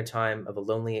are in a time of a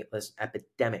loneliness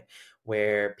epidemic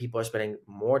where people are spending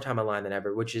more time online than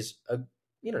ever, which is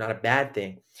not a bad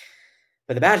thing.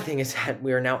 But the bad thing is that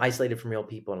we are now isolated from real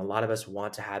people, and a lot of us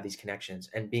want to have these connections,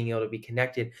 and being able to be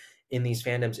connected in these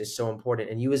fandoms is so important.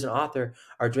 And you as an author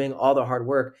are doing all the hard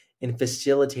work in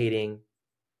facilitating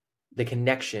the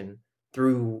connection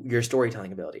through your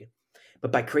storytelling ability.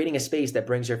 But by creating a space that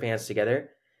brings your fans together,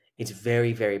 it's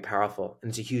very, very powerful, and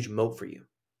it's a huge moat for you.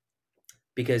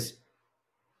 Because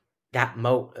that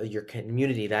moat, your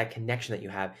community, that connection that you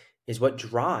have is what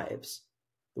drives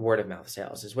the word of mouth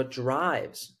sales, is what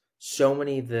drives so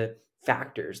many of the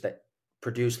factors that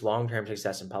produce long-term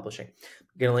success in publishing.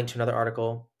 I'm going to link to another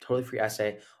article, totally free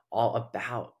essay, all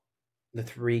about the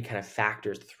three kind of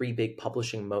factors, the three big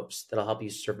publishing moats that'll help you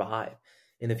survive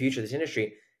in the future of this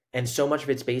industry. And so much of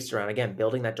it's based around, again,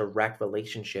 building that direct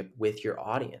relationship with your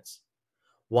audience.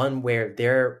 One where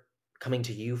they're coming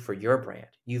to you for your brand.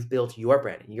 You've built your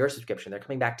brand and your subscription. They're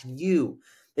coming back to you.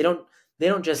 They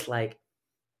don't just like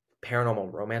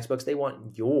paranormal romance books. They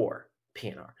want your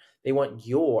PNR. They want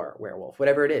your werewolf,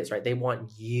 whatever it is, right? They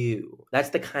want you. That's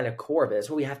the kind of core of it. That's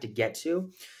what we have to get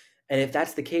to. And if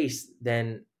that's the case,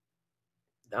 then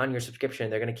on your subscription,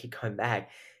 they're going to keep coming back,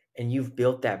 and you've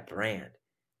built that brand.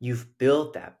 You've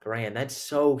built that brand. That's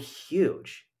so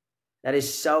huge. That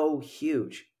is so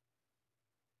huge.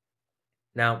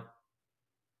 Now,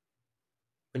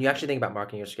 when you actually think about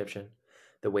marketing your subscription,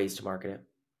 the ways to market it,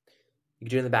 you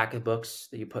can do it in the back of the books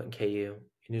that you put in KU, your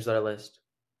newsletter list.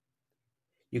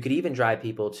 You could even drive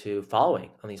people to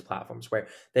following on these platforms where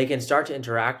they can start to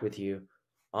interact with you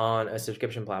on a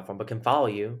subscription platform, but can follow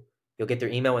you You'll get their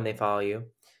email when they follow you.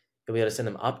 You'll be able to send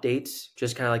them updates,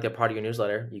 just kind of like they're part of your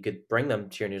newsletter. You could bring them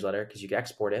to your newsletter because you can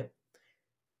export it.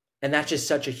 And that's just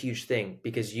such a huge thing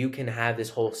because you can have this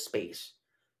whole space,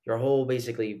 your whole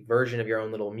basically version of your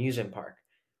own little amusement park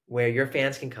where your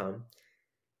fans can come.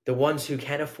 The ones who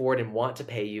can afford and want to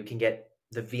pay you can get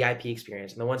the VIP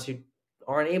experience. And the ones who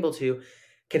aren't able to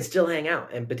can still hang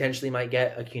out and potentially might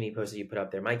get a CUNY post that you put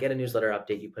up there, might get a newsletter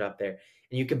update you put up there.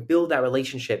 And you can build that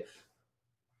relationship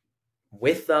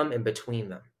with them and between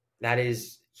them. That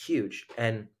is huge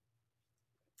and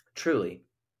truly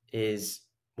is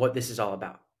what this is all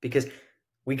about, because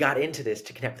we got into this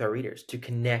to connect with our readers, to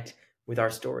connect with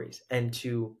our stories, and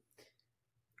to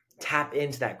tap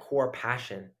into that core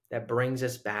passion that brings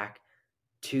us back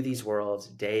to these worlds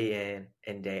day in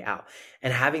and day out.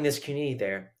 And having this community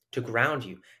there to ground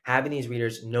you, having these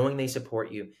readers knowing they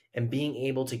support you, and being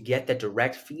able to get that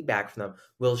direct feedback from them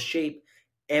will shape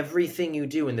everything you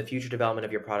do in the future development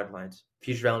of your product lines,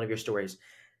 future development of your stories,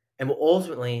 and will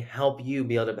ultimately help you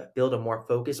be able to build a more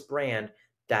focused brand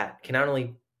that can not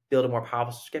only build a more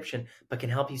powerful subscription, but can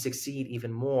help you succeed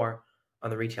even more on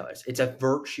the retailers. It's a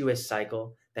virtuous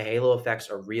cycle. The halo effects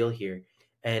are real here.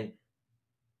 And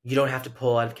you don't have to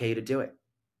pull out of KU to do it.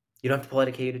 You don't have to pull out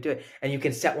of KU to do it. And you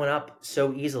can set one up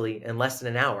so easily in less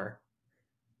than an hour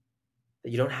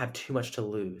that you don't have too much to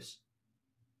lose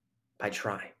by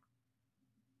trying.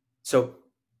 So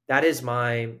that is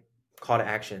my call to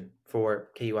action for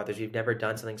KU authors. You've never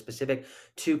done something specific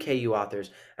to KU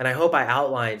authors. And I hope I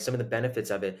outlined some of the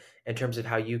benefits of it in terms of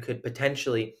how you could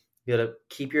potentially be able to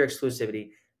keep your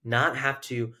exclusivity, not have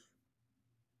to,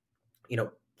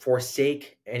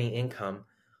 forsake any income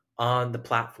on the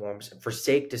platforms,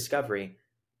 forsake discovery,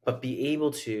 but be able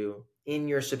to, in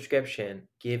your subscription,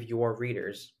 give your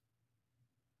readers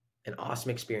an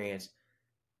awesome experience,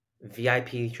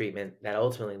 VIP treatment that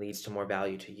ultimately leads to more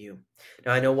value to you.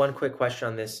 Now, I know one quick question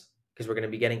on this, because we're going to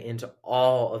be getting into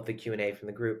all of the Q&A from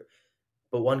the group,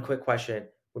 but one quick question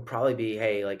would probably be,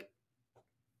 hey,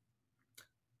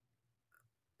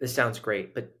 this sounds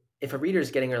great, but if a reader is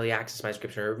getting early access to my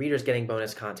subscription, or a reader is getting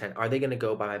bonus content, are they going to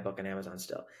go buy my book on Amazon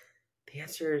still? The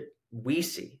answer we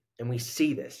see, and we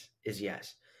see this, is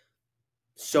yes.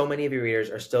 So many of your readers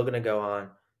are still going to go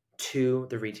on to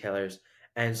the retailers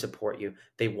and support you.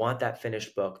 They want that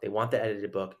finished book. They want the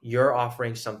edited book. You're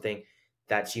offering something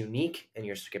that's unique in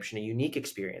your subscription, a unique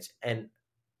experience, and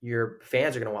your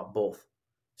fans are going to want both.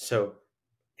 So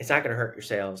it's not going to hurt your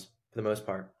sales for the most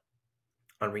part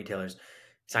on retailers.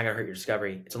 It's not going to hurt your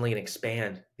discovery. It's only going to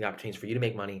expand the opportunities for you to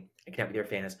make money and connect with your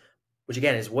fans, which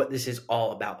again is what this is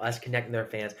all about. Us connecting with our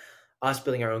fans, us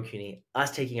building our own community,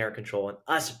 us taking our control, and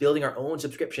us building our own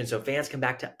subscription so fans come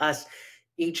back to us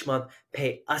each month,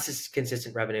 pay us a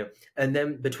consistent revenue. And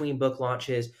then between book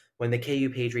launches, when the KU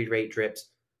page read rate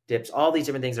dips, all these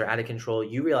different things are out of control,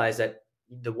 you realize that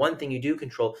the one thing you do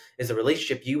control is the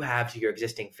relationship you have to your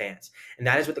existing fans. And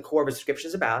that is what the core of a subscription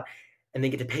is about. And they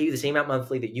get to pay you the same amount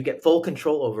monthly that you get full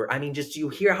control over. I mean, just you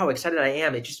hear how excited I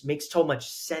am. It just makes so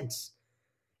much sense.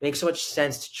 It makes so much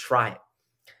sense to try it.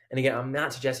 And again, I'm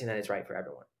not suggesting that it's right for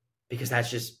everyone, because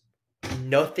that's just,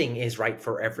 nothing is right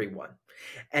for everyone.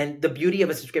 And the beauty of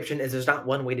a subscription is there's not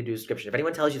one way to do a subscription. If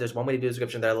anyone tells you there's one way to do a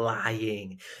subscription, they're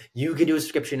lying. You can do a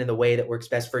subscription in the way that works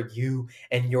best for you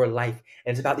and your life.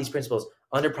 And it's about these principles: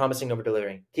 under promising, over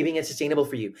delivering, keeping it sustainable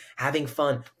for you, having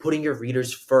fun, putting your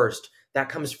readers first. That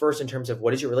comes first in terms of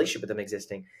what is your relationship with them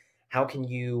existing? How can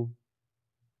you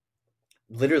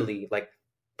literally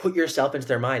put yourself into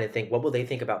their mind and think, what will they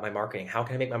think about my marketing? How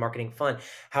can I make my marketing fun?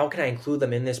 How can I include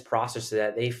them in this process so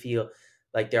that they feel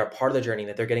like they're a part of the journey,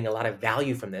 that they're getting a lot of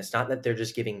value from this, not that they're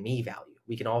just giving me value.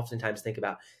 We can oftentimes think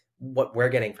about what we're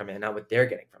getting from it and not what they're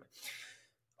getting from it.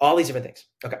 All these different things.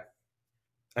 Okay.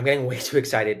 I'm getting way too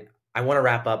excited. I want to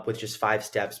wrap up with just 5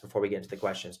 steps before we get into the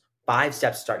questions. 5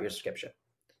 steps to start your subscription.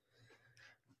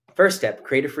 First step,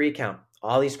 create a free account.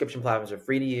 All these subscription platforms are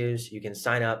free to use. You can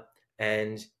sign up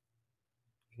and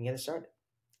you can get it started.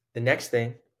 The next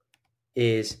thing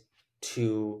is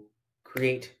to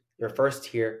create your first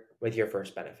tier with your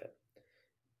first benefit.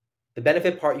 The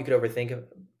benefit part you could overthink of,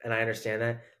 and I understand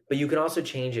that, but you can also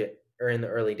change it in the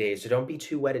early days. So don't be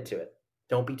too wedded to it.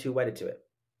 Don't be too wedded to it.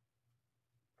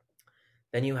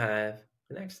 Then you have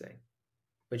the next thing,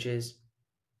 which is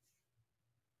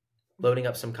loading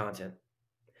up some content,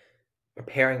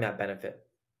 preparing that benefit.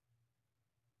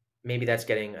 Maybe that's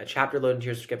getting a chapter loaded into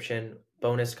your subscription,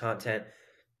 bonus content,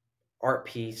 art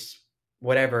piece,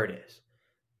 whatever it is.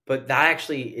 But that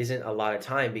actually isn't a lot of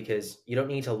time, because you don't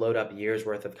need to load up years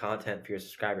worth of content for your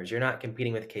subscribers. You're not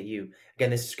competing with KU.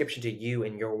 Again, this is subscription to you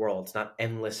and your world. It's not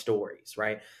endless stories,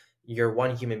 right? You're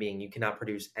one human being. You cannot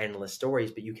produce endless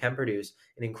stories, but you can produce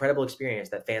an incredible experience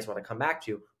that fans want to come back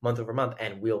to month over month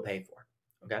and will pay for.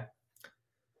 Okay.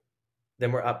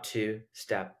 Then we're up to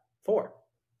step 4,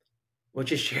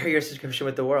 which is share your subscription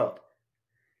with the world.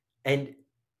 And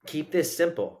keep this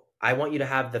simple. I want you to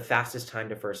have the fastest time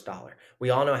to first dollar. We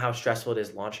all know how stressful it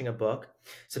is launching a book.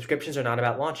 Subscriptions are not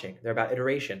about launching, they're about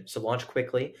iteration. So launch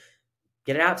quickly.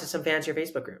 Get it out to some fans in your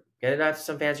Facebook group. Get it out to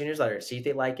some fans in your newsletter. See if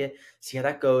they like it. See how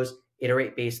that goes.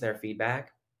 Iterate based on their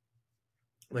feedback.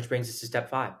 Which brings us to step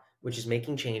 5, which is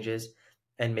making changes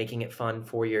and making it fun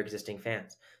for your existing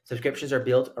fans. Subscriptions are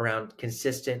built around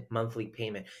consistent monthly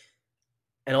payment.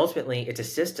 And ultimately, it's a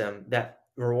system that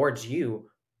rewards you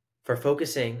for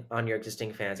focusing on your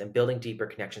existing fans and building deeper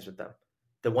connections with them.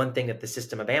 The one thing that the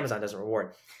system of Amazon doesn't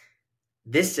reward.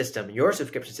 This system, your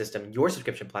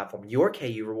subscription platform, your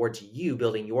KU rewards you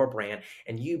building your brand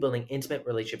and you building intimate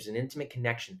relationships and intimate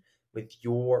connection with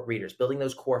your readers, building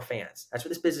those core fans. That's what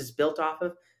this business is built off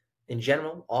of in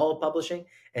general, all of publishing,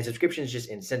 and subscriptions just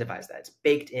incentivize that. It's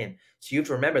baked in. So you have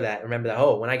to remember that,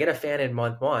 oh, when I get a fan in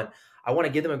month 1, I want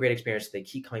to give them a great experience so they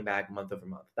keep coming back month over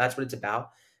month. That's what it's about.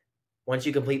 Once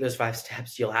you complete those 5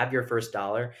 steps, you'll have your first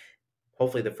dollar,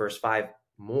 hopefully the first 5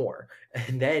 more.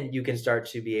 And then you can start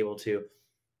to be able to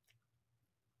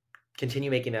continue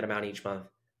making that amount each month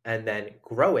and then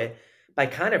grow it by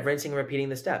kind of rinsing and repeating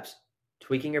the steps,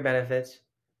 tweaking your benefits,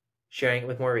 sharing it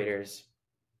with more readers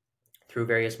through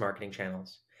various marketing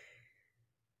channels,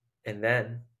 and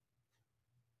then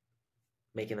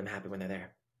making them happy when they're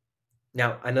there.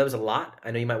 Now, I know there's a lot.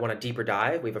 I know you might want a deeper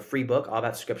dive. We have a free book all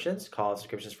about subscriptions called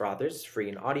Subscriptions for Authors. It's free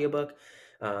in audiobook,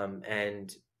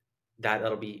 and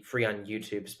that'll be free on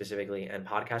YouTube specifically and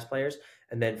podcast players,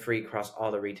 and then free across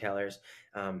all the retailers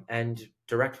and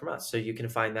direct from us. So you can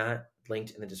find that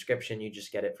linked in the description. You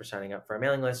just get it for signing up for our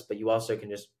mailing list, but you also can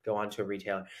just go onto a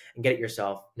retailer and get it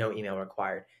yourself. No email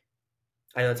required.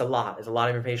 I know it's a lot. It's a lot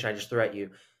of information I just threw at you,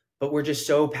 but we're just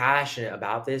so passionate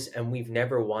about this, and we've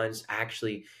never once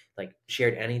actually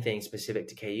shared anything specific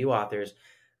to KU authors.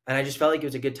 And I just felt like it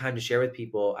was a good time to share with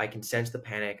people. I can sense the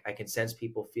panic. I can sense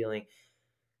people feeling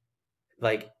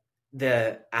like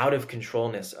the out of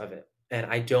controlness of it. And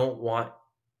I don't want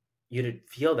you to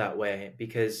feel that way,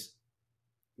 because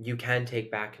you can take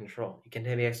back control. You can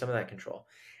take some of that control,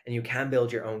 and you can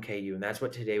build your own KU. And that's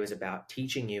what today was about,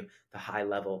 teaching you the high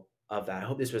level of that. I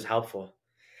hope this was helpful.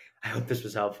 It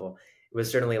was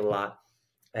certainly a lot.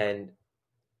 And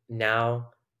now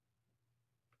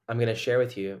I'm going to share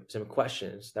with you some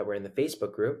questions that were in the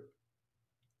Facebook group.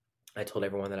 I told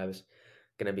everyone that I was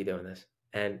going to be doing this.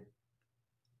 And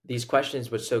these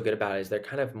questions, what's so good about it is they're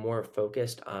kind of more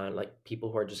focused on people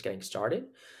who are just getting started.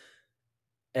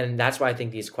 And that's why I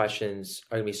think these questions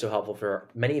are going to be so helpful for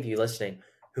many of you listening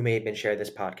who may have been shared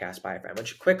this podcast by a friend.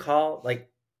 Which, quick call,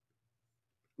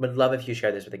 would love if you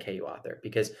share this with a KU author,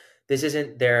 because this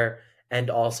isn't their end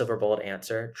all silver bullet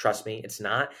answer. Trust me, it's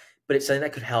not. But it's something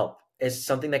that could help. It's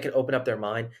something that could open up their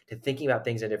mind to thinking about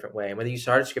things in a different way. And whether you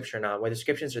started subscription or not, whether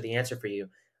subscriptions are the answer for you,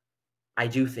 I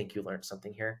do think you learned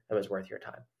something here that was worth your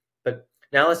time. But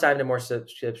now let's dive into more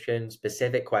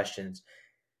subscription-specific questions.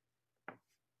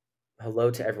 Hello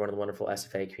to everyone in the wonderful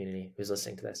SFA community who's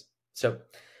listening to this. So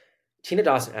Tina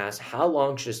Dawson asked, how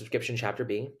long should a subscription chapter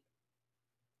be?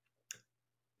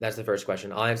 That's the first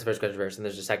question. I'll answer the first question first, and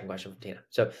there's a second question from Tina.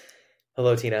 So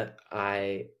hello, Tina.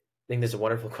 I think this is a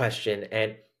wonderful question.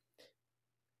 And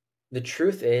the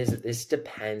truth is that this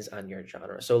depends on your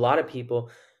genre. So a lot of people,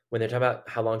 when they're talking about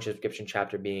how long should a subscription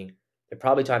chapter being, they're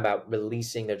probably talking about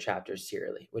releasing their chapters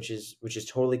serially, which is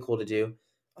totally cool to do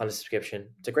on a subscription.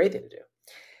 It's a great thing to do,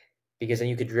 because then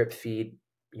you could drip feed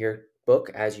your book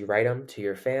as you write them to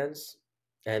your fans,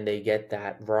 and they get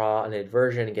that raw unedited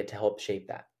version and get to help shape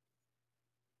that.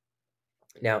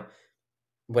 Now,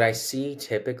 what I see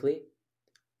typically,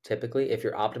 if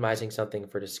you're optimizing something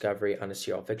for discovery on a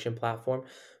serial fiction platform,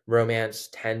 romance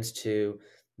tends to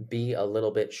be a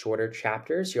little bit shorter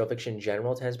chapters. Serial fiction in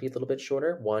general tends to be a little bit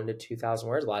shorter, 1,000 to 2,000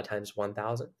 words, a lot of times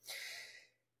 1,000.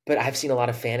 But I've seen a lot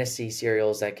of fantasy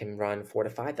serials that can run 4,000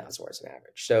 to 5,000 words on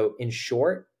average. So in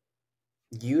short,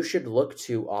 you should look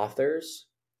to authors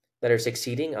that are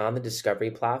succeeding on the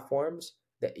discovery platforms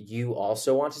that you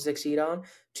also want to succeed on,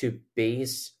 to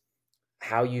base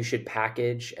how you should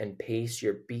package and pace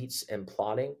your beats and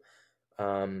plotting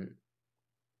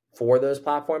for those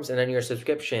platforms. And then your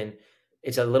subscription,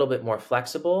 it's a little bit more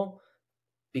flexible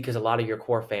because a lot of your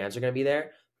core fans are going to be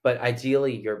there. But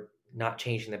ideally, you're not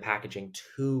changing the packaging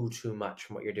too much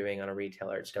from what you're doing on a retail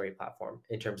or discovery platform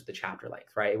in terms of the chapter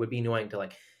length, right? It would be annoying to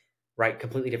write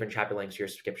completely different chapter lengths to your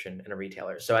subscription in a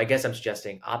retailer. So I guess I'm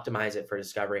suggesting optimize it for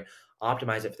discovery,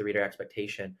 optimize it for the reader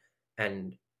expectation,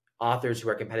 and authors who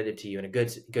are competitive to you in a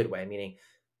good way, meaning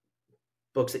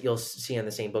books that you'll see on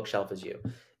the same bookshelf as you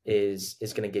is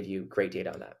going to give you great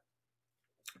data on that.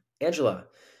 Angela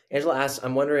asks,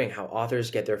 I'm wondering how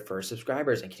authors get their first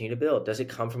subscribers and continue to build. Does it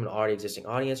come from an already existing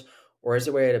audience, or is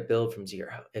it a way to build from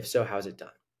zero? If so, how is it done?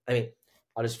 I mean,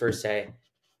 I'll just first say,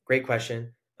 great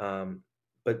question.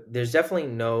 But there's definitely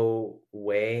no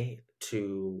way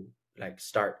to like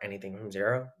start anything from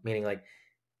zero, meaning like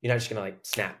you're not just gonna like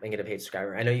snap and get a paid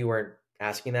subscriber. I know you weren't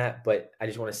asking that, but I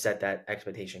just want to set that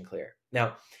expectation clear.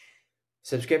 Now,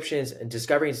 subscriptions and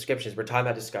discovery and subscriptions, we're talking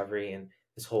about discovery and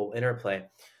this whole interplay.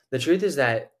 The truth is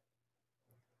that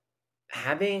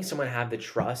having someone have the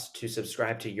trust to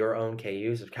subscribe to your own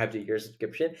KU, subscribe to your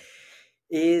subscription,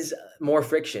 is more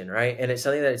friction, right? And it's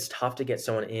something that it's tough to get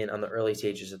someone in on the early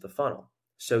stages of the funnel.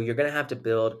 So you're going to have to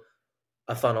build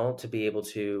a funnel to be able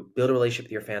to build a relationship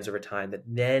with your fans over time that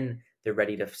then they're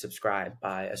ready to subscribe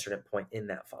by a certain point in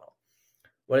that funnel.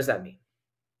 What does that mean?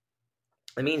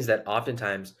 It means that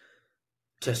oftentimes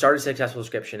to start a successful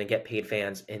subscription and get paid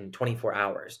fans in 24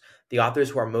 hours, the authors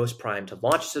who are most primed to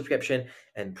launch a subscription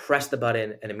and press the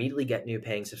button and immediately get new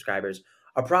paying subscribers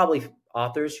are probably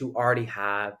authors who already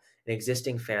have an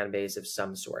existing fan base of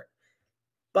some sort.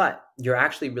 But you're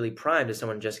actually really primed as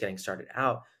someone just getting started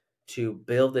out to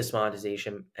build this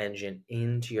monetization engine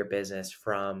into your business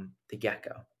from the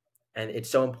get-go. And it's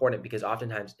so important because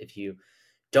oftentimes if you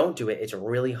don't do it, it's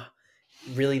really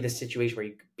the situation where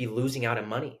you could be losing out on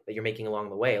money that you're making along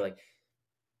the way. Like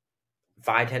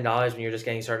 $5-10 when you're just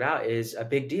getting started out is a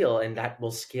big deal, and that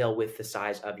will scale with the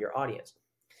size of your audience.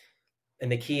 And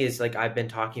the key is, like I've been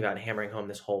talking about, hammering home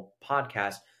this whole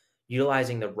podcast,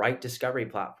 utilizing the right discovery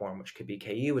platform, which could be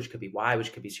KU, which could be Y,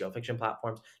 which could be serial fiction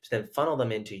platforms, to then funnel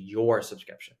them into your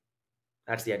subscription.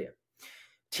 That's the idea.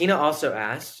 Tina also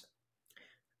asked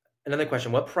another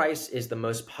question: what price is the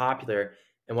most popular,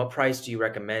 and what price do you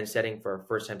recommend setting for a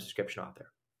first-time subscription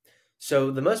author?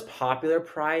 So the most popular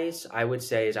price, I would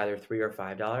say, is either $3 or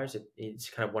 $5. It's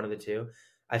kind of one of the two.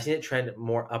 I've seen it trend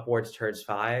more upwards towards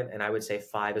 $5, and I would say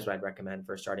 $5 is what I'd recommend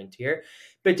for a starting tier.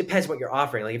 But it depends what you're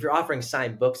offering. Like if you're offering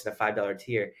signed books at a $5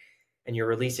 tier and you're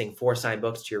releasing 4 signed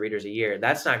books to your readers a year,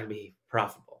 that's not going to be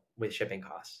profitable with shipping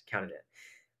costs counted in.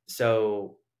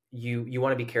 So you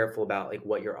want to be careful about like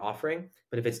what you're offering.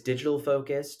 But if it's digital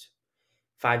focused,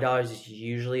 $5 is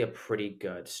usually a pretty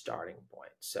good starting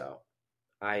point. So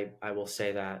I will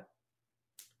say that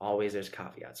always there's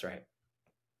caveats, right?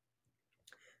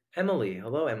 Emily,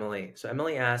 hello, Emily. So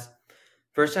Emily asked,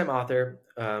 first-time author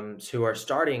who are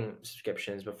starting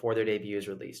subscriptions before their debut is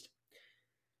released,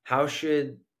 how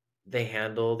should they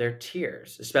handle their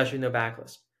tiers, especially no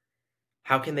backlist?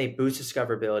 How can they boost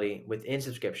discoverability within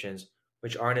subscriptions,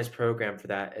 which aren't as programmed for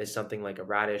that as something like a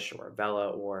Radish or a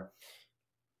Vella or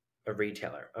a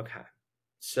retailer? Okay,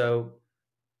 so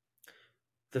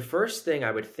the first thing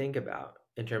I would think about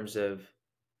in terms of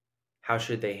how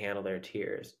should they handle their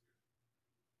tiers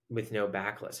with no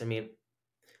backlist. I mean,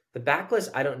 the backlist,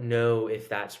 I don't know if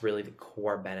that's really the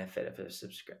core benefit of a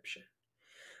subscription,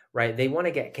 right? They want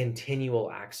to get continual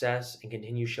access and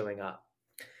continue showing up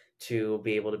to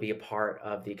be able to be a part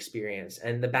of the experience.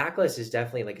 And the backlist is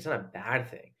definitely like, it's not a bad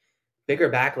thing. Bigger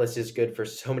backlist is good for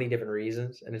so many different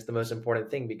reasons. And it's the most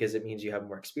important thing because it means you have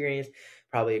more experience,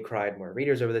 probably acquired more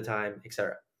readers over the time,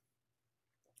 etc.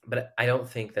 But I don't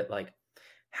think that like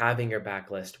having your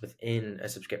backlist within a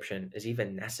subscription is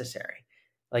even necessary.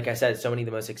 Like I said, so many of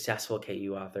the most successful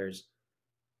KU authors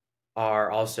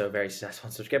are also very successful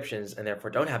in subscriptions and therefore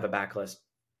don't have a backlist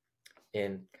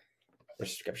in their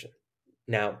subscription.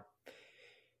 Now,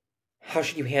 how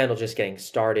should you handle just getting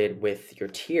started with your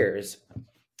tiers?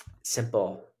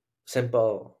 Simple.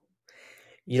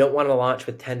 You don't want to launch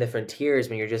with 10 different tiers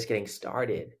when you're just getting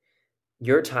started.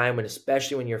 Your time,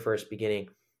 especially when you're first beginning,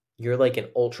 you're like in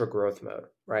ultra growth mode,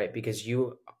 right? Because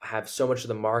you have so much of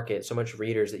the market, so much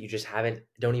readers that you just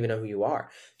don't even know who you are.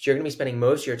 So you're going to be spending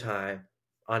most of your time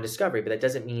on discovery, but that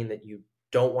doesn't mean that you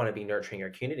don't want to be nurturing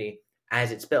your community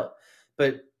as it's built.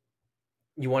 But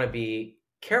you want to be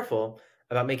careful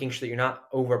about making sure that you're not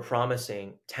over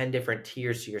promising 10 different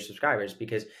tiers to your subscribers,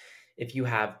 because if you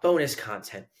have bonus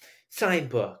content, signed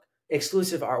book,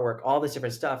 exclusive artwork, all this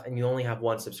different stuff, and you only have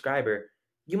one subscriber,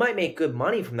 you might make good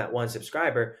money from that one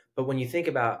subscriber, but when you think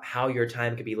about how your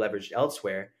time could be leveraged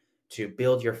elsewhere to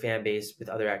build your fan base with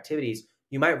other activities,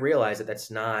 you might realize that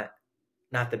that's not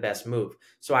the best move.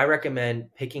 So I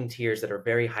recommend picking tiers that are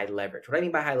very high leverage. What I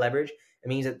mean by high leverage, it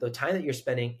means that the time that you're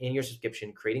spending in your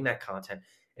subscription creating that content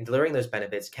and delivering those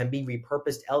benefits can be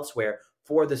repurposed elsewhere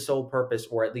for the sole purpose,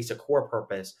 or at least a core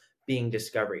purpose, being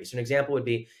discovery. So an example would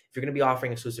be, if you're going to be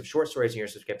offering exclusive short stories in your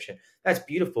subscription, that's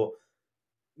beautiful.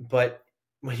 But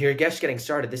when you're just getting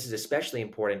started, this is especially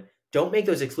important. Don't make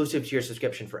those exclusive to your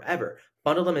subscription forever.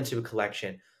 Bundle them into a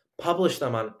collection, publish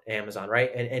them on Amazon,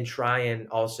 right? And try and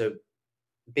also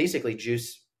basically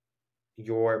juice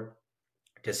your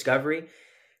discovery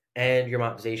and your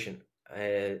monetization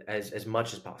as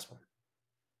much as possible.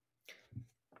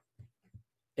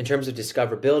 In terms of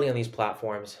discoverability on these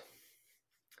platforms,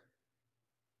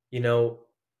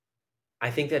 I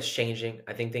think that's changing.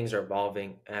 I think things are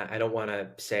evolving. I don't want to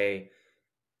say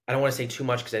too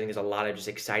much, because I think there's a lot of just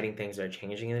exciting things that are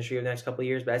changing in the industry over the next couple of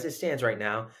years. But as it stands right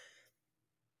now,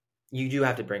 you do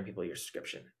have to bring people your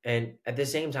subscription. And at the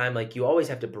same time, like, you always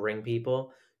have to bring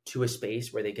people to a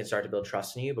space where they can start to build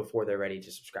trust in you before they're ready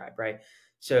to subscribe, right?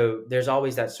 So there's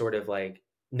always that sort of like,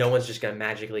 no one's just going to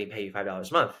magically pay you $5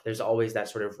 a month. There's always that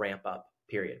sort of ramp up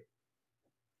period.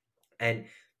 And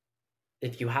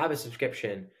if you have a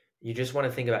subscription, you just want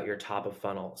to think about your top of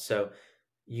funnel. So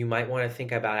you might want to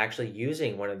think about actually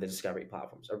using one of the discovery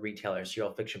platforms, a retailer,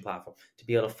 serial fiction platform, to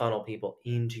be able to funnel people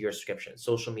into your subscription,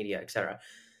 social media, etc.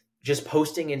 Just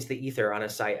posting into the ether on a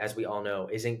site, as we all know,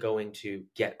 isn't going to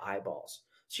get eyeballs.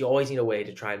 So you always need a way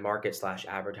to try and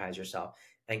market/advertise yourself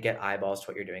and get eyeballs to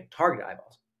what you're doing, target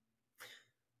eyeballs.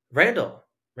 Randall,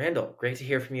 great to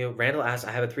hear from you. Randall asks,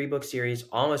 I have a 3-book series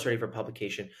almost ready for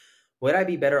publication. Would I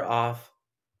be better off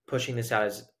pushing this out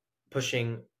as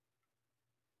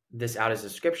a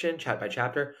subscription, chapter by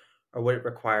chapter, or would it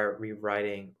require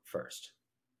rewriting first?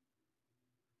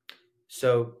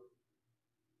 So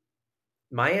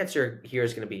my answer here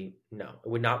is going to be no. It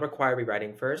would not require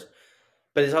rewriting first,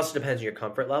 but it also depends on your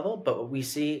comfort level. But what we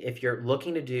see, if you're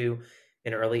looking to do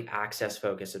an early access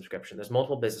focused subscription, there's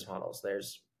multiple business models.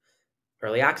 There's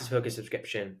early access focused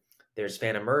subscription. There's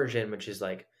fan immersion, which is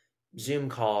like Zoom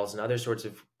calls and other sorts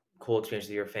of cool experiences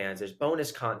with your fans. There's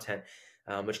bonus content,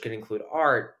 which could include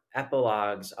art,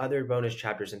 epilogues, other bonus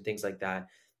chapters, and things like that.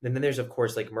 And then there's, of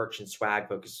course, like merch and swag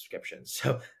focused subscriptions.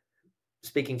 So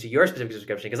speaking to your specific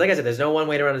subscription, because like I said, there's no one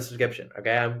way to run a subscription.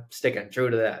 Okay, I'm sticking true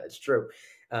to that. It's true.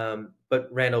 But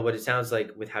Randall, what it sounds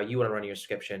like with how you want to run your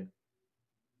subscription,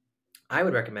 I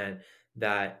would recommend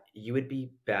that you would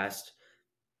be best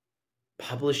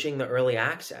publishing the early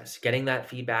access, getting that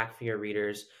feedback from your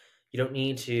readers. You don't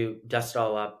need to dust it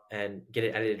all up and get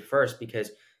it edited first,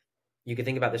 because you can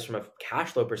think about this from a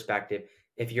cash flow perspective.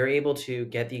 If you're able to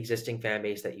get the existing fan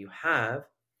base that you have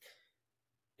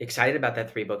excited about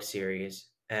that 3-book series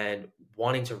and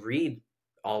wanting to read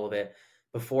all of it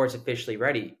before it's officially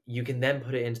ready, you can then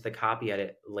put it into the copy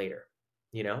edit later,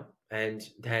 and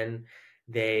then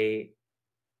they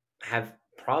have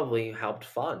probably helped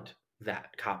fund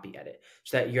that copy edit,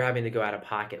 so that you're having to go out of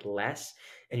pocket less,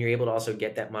 and you're able to also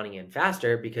get that money in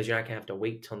faster, because you're not going to have to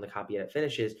wait till the copy edit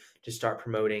finishes to start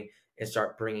promoting and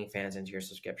start bringing fans into your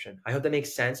subscription. I hope that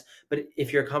makes sense. But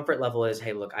if your comfort level is,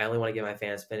 hey, look, I only want to give my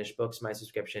fans finished books, my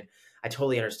subscription, I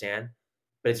totally understand.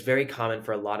 But it's very common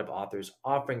for a lot of authors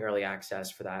offering early access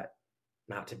for that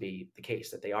not to be the case,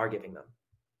 that they are giving them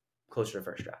closer to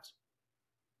first drafts.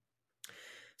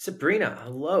 Sabrina,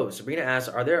 hello. Sabrina asks,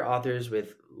 are there authors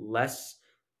with less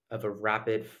of a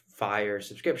rapid fire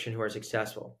subscription who are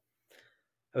successful?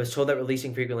 I was told that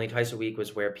releasing frequently twice a week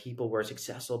was where people were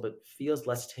successful, but feels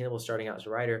less attainable starting out as a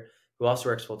writer who also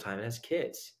works full time and has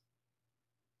kids.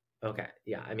 Okay.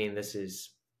 Yeah. I mean, this is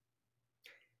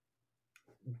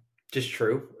just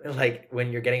true. Like,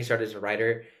 when you're getting started as a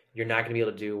writer, you're not going to be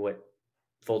able to do what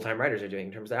full-time writers are doing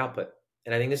in terms of output.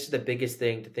 And I think this is the biggest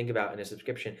thing to think about in a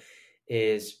subscription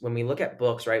is when we look at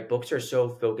books, right? Books are so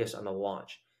focused on the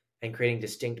launch and creating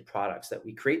distinct products that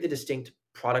we create the distinct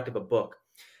product of a book,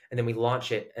 and then we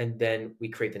launch it, and then we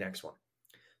create the next one.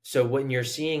 So when you're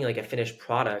seeing like a finished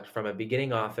product from a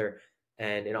beginning author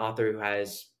and an author who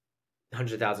has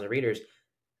hundreds of thousands of readers,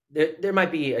 there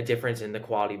might be a difference in the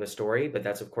quality of a story, but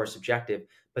that's of course subjective.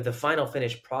 But the final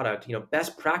finished product,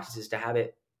 best practice is to have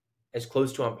it as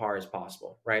close to on par as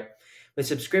possible, right? With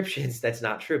subscriptions, that's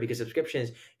not true, because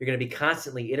subscriptions, you're going to be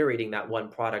constantly iterating that one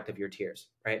product of your tiers,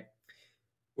 right?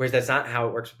 Whereas that's not how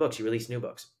it works with books. You release new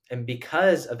books. And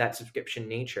because of that subscription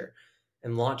nature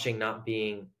and launching not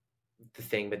being the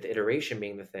thing, but the iteration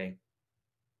being the thing,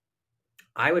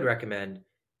 I would recommend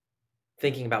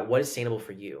thinking about what is sustainable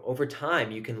for you. Over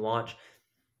time, you can launch,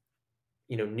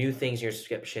 new things in your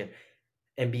subscription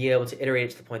and be able to iterate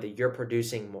it to the point that you're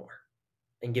producing more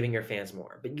and giving your fans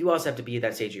more. But you also have to be at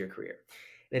that stage of your career.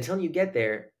 And until you get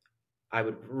there, I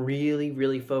would really,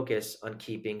 really focus on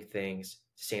keeping things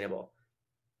sustainable.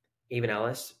 Avon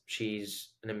Ellis. She's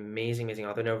an amazing, amazing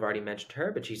author. I know I've already mentioned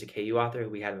her, but she's a KU author who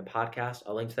we had in the podcast.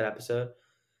 I'll link to that episode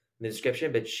in the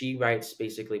description. But she writes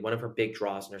basically one of her big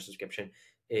draws in her subscription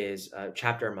is a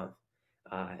chapter a month,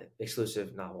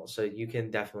 exclusive novels. So you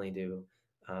can definitely do,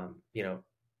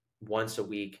 once a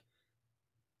week,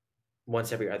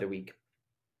 once every other week.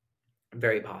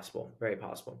 Very possible. Very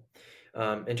possible.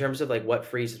 In terms of like what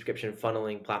free subscription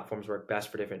funneling platforms work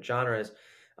best for different genres.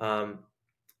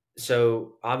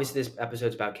 So obviously this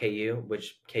episode's about KU,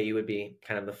 which KU would be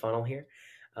kind of the funnel here.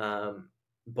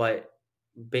 But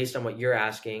based on what you're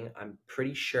asking, I'm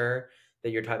pretty sure that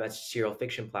you're talking about serial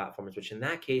fiction platforms, which in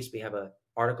that case, we have an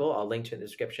article, I'll link to in the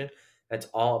description, that's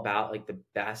all about like the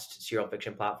best serial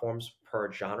fiction platforms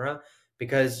per genre.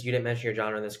 Because you didn't mention your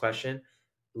genre in this question,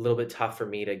 a little bit tough for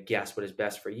me to guess what is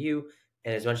best for you.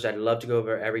 And as much as I'd love to go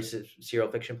over every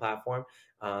serial fiction platform,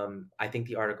 I think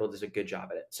the article does a good job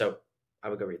at it. So I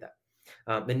would go read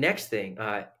that. The next thing,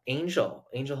 Angel,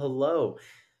 hello.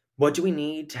 What do we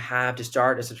need to have to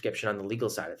start a subscription on the legal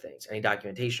side of things? Any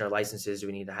documentation or licenses do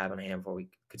we need to have on hand before we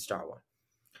could start one?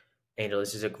 Angel,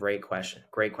 this is a great question.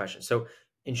 Great question. So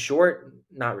in short,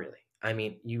 not really. I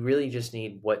mean, you really just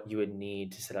need what you would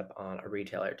need to set up on a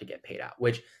retailer to get paid out,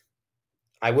 which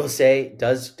I will say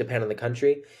does depend on the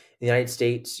country. In the United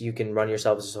States, you can run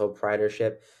yourself as a sole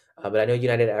proprietorship. But I know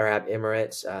United Arab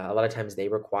Emirates, a lot of times they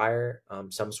require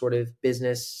some sort of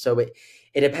business. So it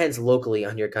depends locally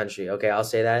on your country. Okay, I'll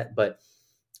say that. But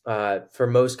for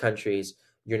most countries,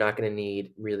 you're not going to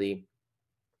need really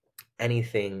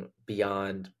anything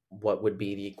beyond what would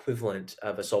be the equivalent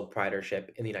of a sole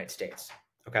proprietorship in the United States.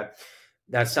 Okay,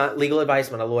 that's not legal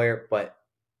advice. I'm not a lawyer, but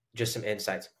just some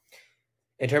insights.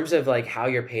 In terms of like how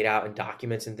you're paid out and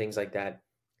documents and things like that,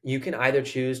 you can either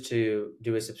choose to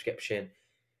do a subscription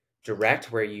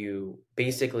direct where you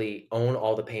basically own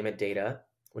all the payment data,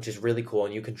 which is really cool,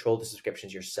 and you control the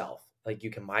subscriptions yourself. Like you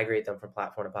can migrate them from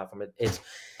platform to platform.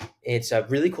 It's a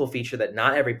really cool feature that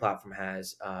not every platform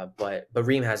has, but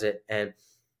Ream has it, and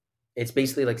it's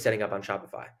basically like setting up on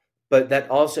Shopify. But that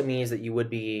also means that you would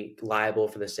be liable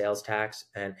for the sales tax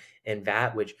and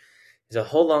VAT, which is a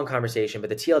whole long conversation. But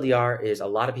the TLDR is a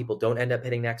lot of people don't end up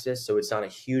hitting Nexus, so it's not a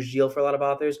huge deal for a lot of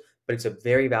authors, but it's a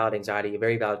very valid anxiety, a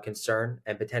very valid concern,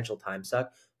 and potential time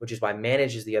suck, which is why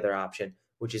Manage is the other option,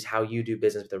 which is how you do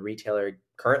business with a retailer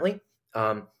currently.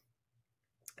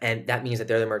 And that means that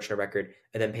they're the merchant of record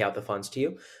and then pay out the funds to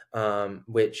you,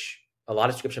 which a lot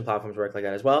of subscription platforms work like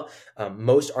that as well.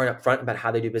 Most aren't upfront about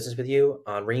how they do business with you.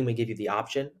 On Ream, we give you the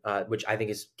option, which I think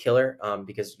is killer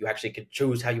because you actually could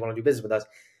choose how you want to do business with us.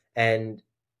 And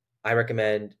I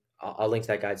recommend, I'll link to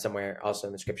that guide somewhere also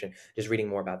in the description, just reading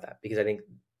more about that because I think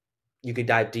you could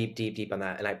dive deep on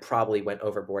that. And I probably went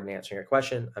overboard in answering your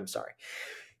question. I'm sorry.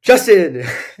 Justin,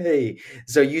 hey.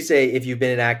 So you say if you've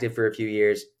been inactive for a few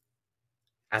years,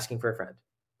 asking for a friend.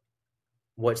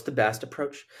 What's the best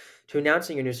approach to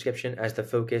announcing your new subscription as the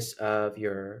focus of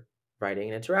your writing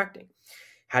and interacting?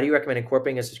 How do you recommend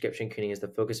incorporating a subscription Kuni as the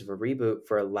focus of a reboot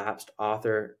for a lapsed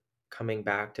author coming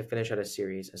back to finish out a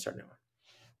series and start a new one?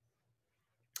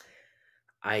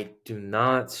 I do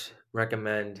not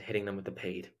recommend hitting them with the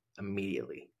paid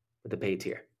immediately, with the paid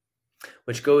tier,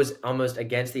 which goes almost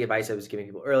against the advice I was giving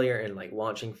people earlier and like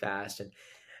launching fast and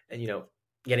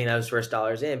getting those first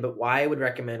dollars in. But why I would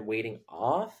recommend waiting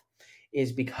off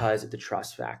is because of the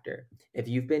trust factor. If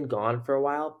you've been gone for a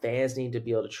while, fans need to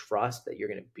be able to trust that you're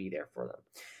going to be there for them.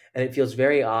 And it feels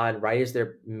very odd, right as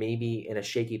they're maybe in a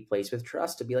shaky place with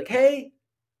trust, to be like, hey,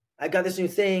 I got this new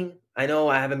thing. I know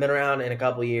I haven't been around in a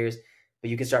couple of years, but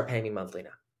you can start paying me monthly now.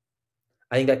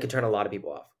 I think that could turn a lot of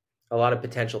people off, a lot of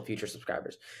potential future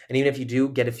subscribers. And even if you do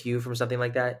get a few from something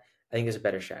like that, I think there's a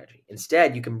better strategy.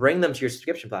 Instead, you can bring them to your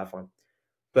subscription platform,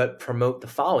 but promote the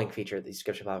following feature that these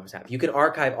subscription platforms have. You can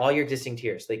archive all your existing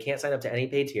tiers. They can't sign up to any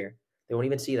paid tier. They won't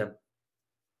even see them.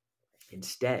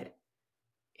 Instead,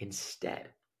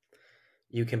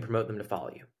 you can promote them to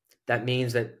follow you. That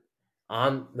means that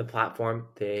on the platform,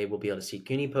 they will be able to see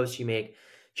Kuni posts you make,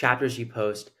 chapters you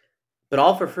post, but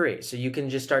all for free. So you can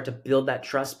just start to build that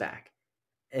trust back.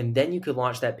 And then you could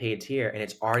launch that paid tier, and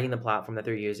it's already in the platform that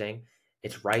they're using.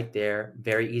 It's right there.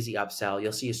 Very easy upsell.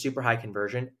 You'll see a super high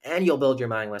conversion, and you'll build your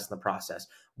mailing list in the process.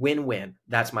 Win-win.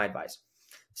 That's my advice.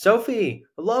 Sophie,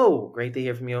 hello. Great to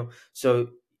hear from you. So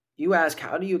you ask,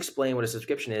 how do you explain what a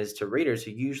subscription is to readers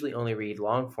who usually only read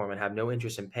long form and have no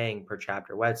interest in paying per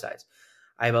chapter websites?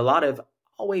 I have a lot of,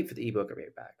 I'll wait for the ebook to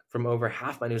read back from over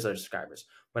half my newsletter subscribers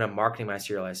when I'm marketing my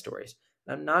serialized stories.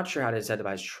 And I'm not sure how to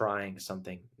incentivize trying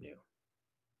something new.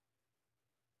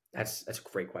 That's a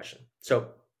great question.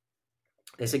 So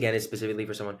this again is specifically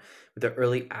for someone with the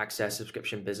early access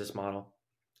subscription business model.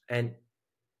 And,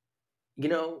 you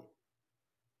know,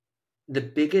 the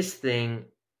biggest thing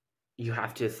you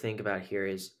have to think about here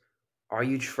is, are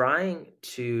you trying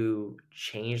to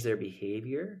change their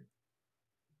behavior?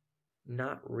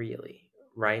 Not really,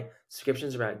 right?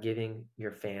 Subscriptions are about giving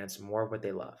your fans more of what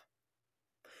they love.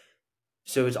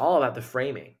 So it's all about the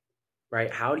framing,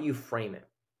 right? How do you frame it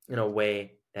in a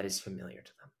way that is familiar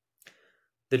to them?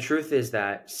 The truth is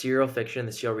that serial fiction,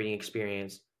 the serial reading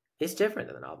experience, is different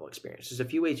than the novel experience. There's a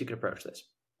few ways you can approach this.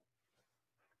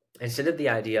 Instead of the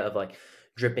idea of like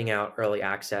dripping out early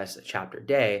access a chapter a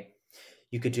day,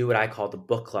 you could do what I call the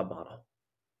book club model.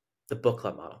 The book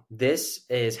club model. This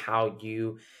is how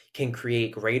you can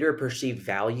create greater perceived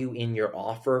value in your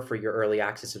offer for your early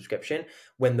access subscription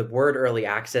when the word early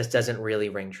access doesn't really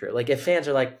ring true. Like if fans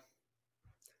are like,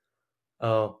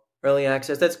 oh, early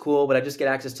access, that's cool, but I just get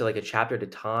access to like a chapter at a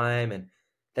time and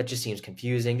that just seems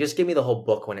confusing. Just give me the whole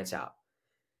book when it's out.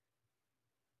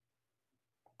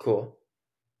 Cool.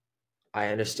 I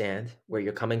understand where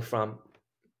you're coming from.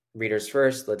 Readers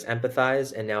first, let's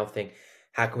empathize and now think,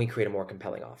 how can we create a more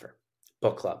compelling offer?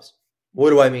 Book clubs. What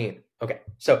do I mean? Okay,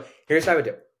 so here's what I would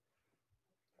do.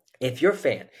 If your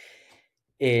fan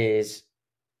is,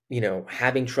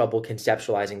 having trouble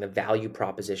conceptualizing the value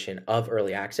proposition of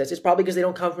early access, it's probably because they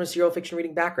don't come from a serial fiction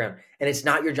reading background, and it's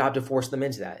not your job to force them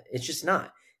into that. It's just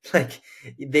not. Like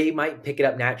they might pick it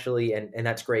up naturally, and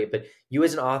that's great. But you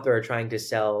as an author are trying to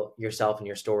sell yourself and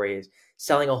your stories,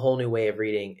 selling a whole new way of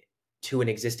reading to an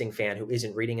existing fan who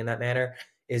isn't reading in that manner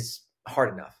is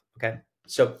hard enough. Okay,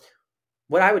 so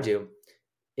what I would do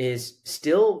is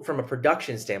still from a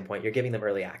production standpoint, you're giving them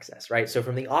early access, right? So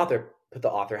from the author, put the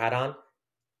author hat on.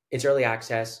 It's early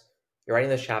access. You're writing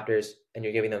those chapters and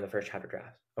you're giving them the first chapter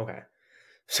draft. Okay.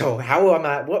 So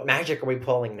what magic are we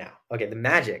pulling now? Okay. The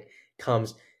magic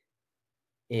comes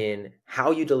in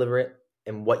how you deliver it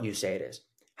and what you say it is.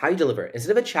 How you deliver it.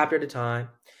 Instead of a chapter at a time,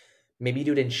 maybe you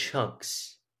do it in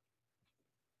chunks.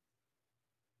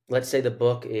 Let's say the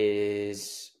book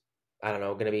is,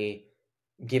 going to be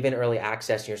given early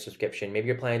access to your subscription. Maybe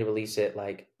you're planning to release it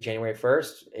like January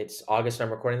 1st. It's August when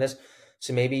I'm recording this.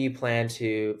 So maybe you plan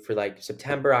to, for like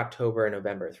September, October, and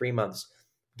November, 3 months,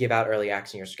 give out early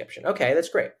access in your subscription. Okay, that's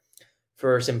great.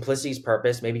 For simplicity's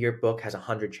purpose, maybe your book has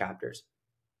 100 chapters.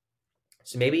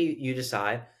 So maybe you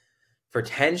decide for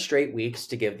 10 straight weeks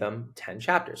to give them 10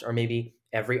 chapters, or maybe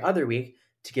every other week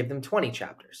to give them 20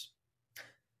 chapters.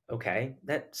 Okay,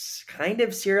 that's kind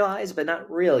of serialized, but not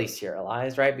really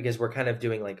serialized, right? Because we're kind of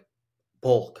doing like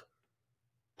bulk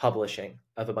publishing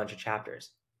of a bunch of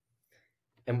chapters.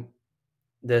 And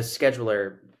the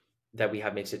scheduler that we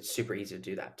have makes it super easy to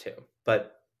do that too.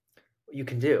 But what you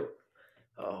can do,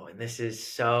 and this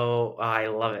is I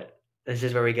love it. This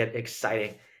is where we get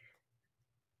exciting.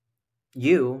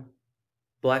 You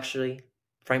will actually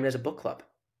frame it as a book club.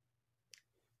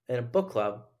 In a book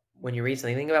club, when you read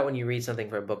something, think about when you read something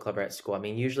for a book club or at school. I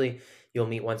mean, usually you'll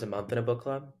meet once a month in a book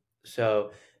club.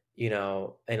 So,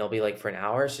 and it'll be like for an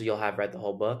hour. So you'll have read the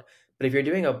whole book. But if you're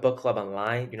doing a book club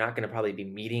online, you're not going to probably be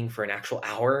meeting for an actual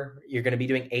hour. You're going to be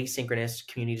doing asynchronous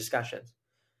community discussions.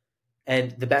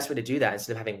 And the best way to do that,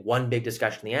 instead of having one big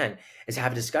discussion in the end, is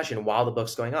have a discussion while the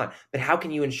book's going on. But how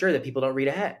can you ensure that people don't read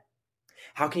ahead?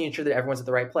 How can you ensure that everyone's at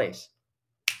the right place?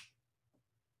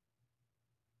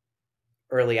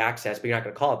 Early access, but you're not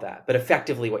going to call it that. But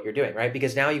effectively what you're doing, right?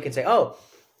 Because now you can say,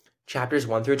 chapters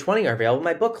 1 through 20 are available in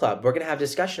my book club. We're going to have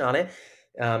discussion on it.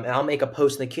 And I'll make a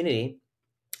post in the community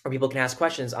where people can ask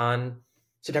questions on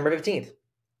September 15th.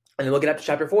 And then we'll get up to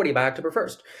chapter 40 by October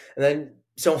 1st. And then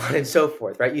so on and so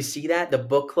forth, right? You see that? The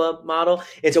book club model,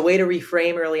 it's a way to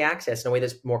reframe early access in a way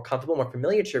that's more comfortable, more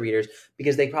familiar to readers,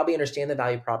 because they probably understand the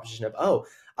value proposition of,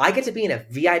 I get to be in a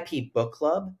VIP book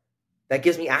club that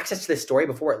gives me access to this story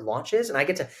before it launches, and I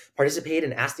get to participate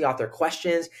and ask the author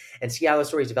questions and see how the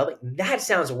story is developing. That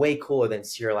sounds way cooler than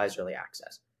serialized early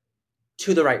access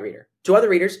to the right reader. To other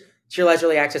readers, serialized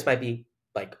early access might be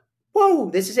like, whoa,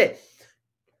 this is it.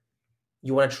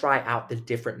 You want to try out the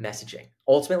different messaging.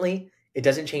 Ultimately, it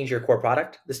doesn't change your core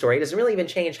product, the story. It doesn't really even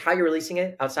change how you're releasing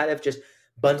it outside of just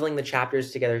bundling the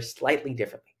chapters together slightly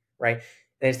differently, right?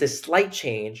 And it's this slight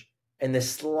change and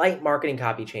this slight marketing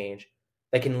copy change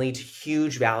that can lead to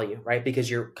huge value, right? Because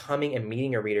you're coming and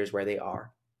meeting your readers where they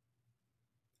are.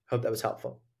 Hope that was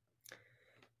helpful.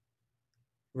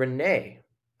 Renee,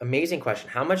 amazing question.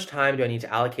 How much time do I need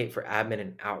to allocate for admin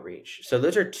and outreach? So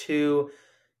those are two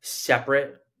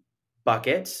separate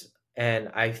buckets. And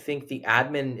I think the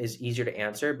admin is easier to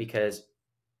answer because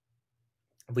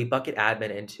if we bucket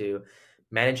admin into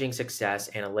managing success,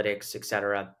 analytics,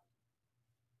 etc.,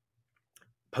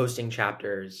 posting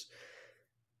chapters,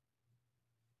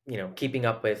 keeping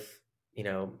up with,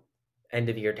 end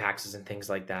of year taxes and things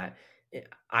like that,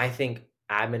 I think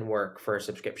admin work for a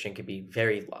subscription could be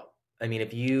very low. I mean,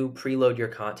 if you preload your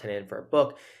content in for a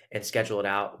book and schedule it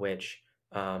out, which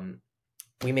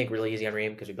we make really easy on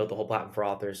Ream because we built the whole platform for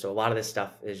authors. So a lot of this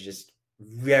stuff is just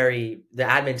the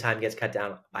admin time gets cut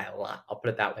down by a lot. I'll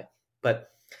put it that way. But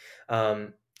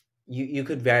you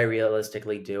could very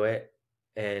realistically do it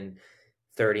in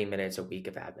 30 minutes a week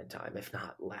of admin time, if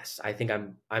not less. I think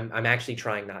I'm actually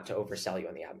trying not to oversell you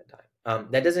on the admin time.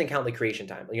 That doesn't count the creation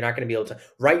time. You're not going to be able to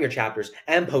write your chapters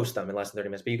and post them in less than 30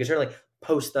 minutes, but you can certainly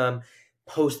post them,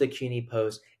 post the CUNY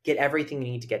post, get everything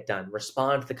you need to get done,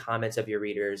 respond to the comments of your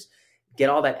readers, get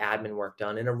all that admin work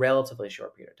done in a relatively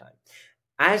short period of time.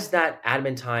 As that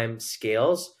admin time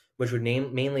scales, which would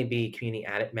mainly be community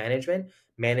management,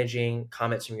 managing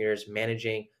comments from readers,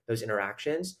 managing those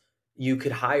interactions, you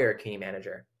could hire a community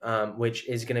manager, which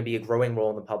is going to be a growing role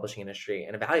in the publishing industry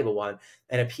and a valuable one.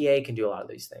 And a PA can do a lot of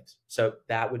these things. So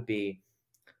that would be,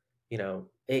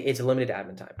 it's a limited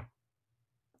admin time.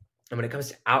 And when it comes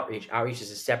to outreach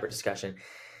is a separate discussion,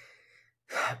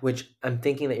 which I'm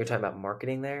thinking that you're talking about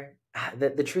marketing there.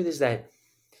 The truth is that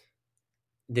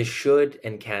the should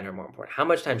and can are more important. How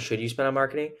much time should you spend on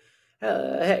marketing?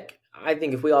 Heck, I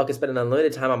think if we all could spend an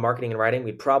unlimited time on marketing and writing,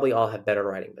 we'd probably all have better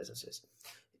writing businesses.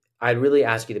 I'd really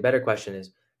ask you, the better question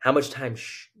is, how much time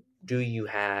do you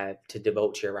have to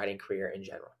devote to your writing career in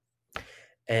general?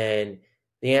 And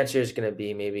the answer is going to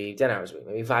be maybe 10 hours a week,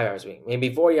 maybe 5 hours a week,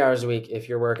 maybe 40 hours a week if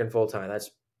you're working full time. That's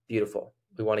beautiful.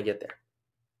 We want to get there.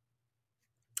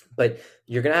 But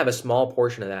you're going to have a small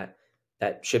portion of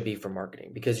that should be for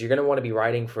marketing, because you're going to want to be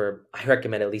writing for, I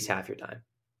recommend, at least half your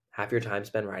time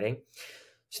spent writing.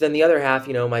 So then the other half,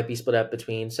 might be split up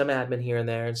between some admin here and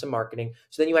there and some marketing.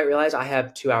 So then you might realize I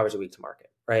have 2 hours a week to market,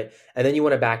 right? And then you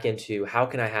want to back into, how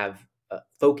can I have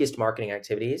focused marketing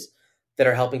activities that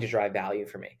are helping to drive value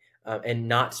for me, and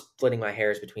not splitting my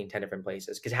hairs between 10 different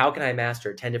places? Because how can I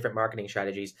master 10 different marketing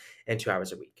strategies in 2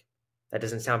 hours a week? That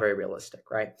doesn't sound very realistic,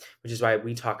 right? Which is why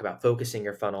we talk about focusing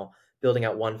your funnel, building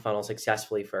out one funnel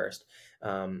successfully first.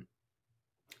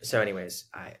 So anyways,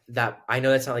 I know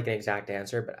that's not like an exact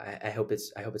answer, but I hope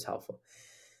it's helpful.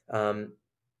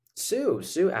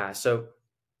 Sue asked, so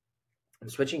I'm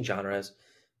switching genres,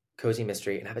 cozy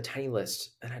mystery, and have a tiny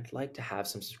list, and I'd like to have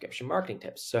some subscription marketing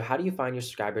tips. So how do you find your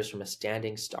subscribers from a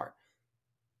standing start?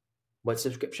 What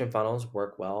subscription funnels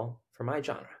work well for my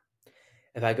genre?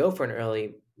 If I go for an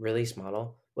early release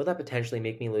model, will that potentially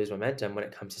make me lose momentum when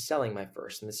it comes to selling my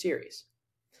first in the series?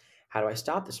 How do I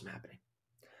stop this from happening?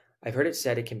 I've heard it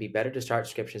said it can be better to start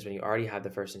subscriptions when you already have the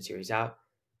first in series out.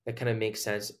 That kind of makes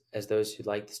sense, as those who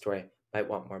like the story might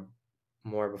want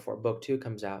more before book 2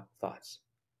 comes out. Thoughts?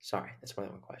 Sorry, that's more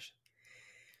than one question.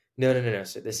 No.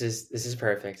 So this is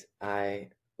perfect. I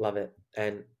love it.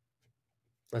 And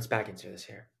let's back into this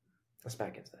here.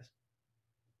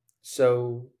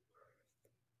 So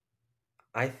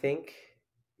I think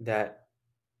that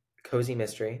cozy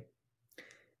mystery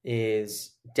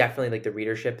is definitely like the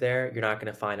readership there you're not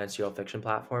going to find on serial fiction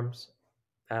platforms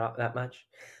that much.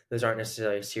 Those aren't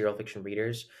necessarily serial fiction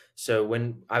readers. So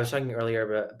when I was talking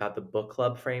earlier about the book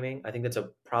club framing, I think that's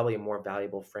probably a more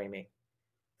valuable framing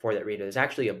for that reader. There's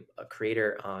actually a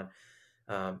creator on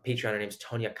Patreon. Her name's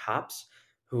Tonya Kops,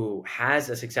 who has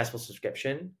a successful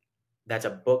subscription that's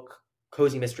a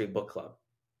cozy mystery book club.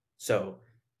 So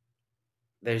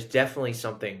there's definitely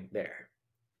something there.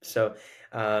 So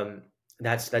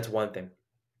that's one thing.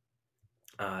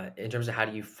 In terms of how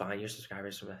do you find your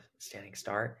subscribers from a standing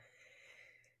start?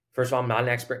 First of all, I'm not an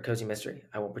expert in cozy mystery.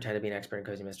 I won't pretend to be an expert in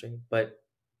cozy mystery, but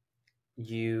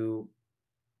you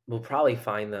will probably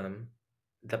find them.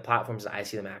 The platforms that I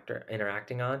see them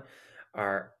interacting on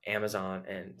are Amazon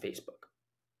and Facebook.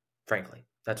 Frankly,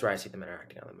 that's where I see them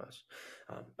interacting on the most.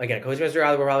 Again, cozy mystery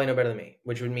will probably know better than me,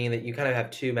 which would mean that you kind of have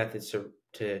two methods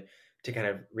to kind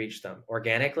of reach them: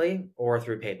 organically or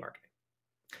through paid marketing.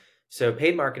 So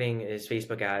paid marketing is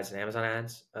Facebook ads and Amazon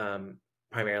ads,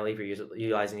 primarily if you're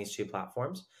utilizing these two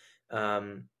platforms.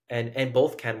 And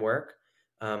both can work.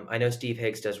 I know Steve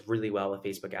Higgs does really well with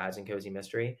Facebook ads and cozy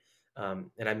mystery. And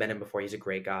I met him before. He's a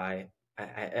great guy.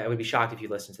 I would be shocked if you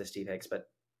listened to Steve Higgs, but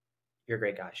you're a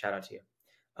great guy. Shout out to you.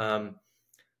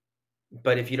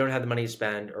 But if you don't have the money to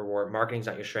spend, or marketing's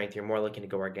not your strength, you're more looking to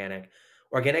go organic.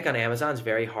 Organic on Amazon is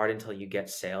very hard until you get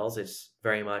sales. It's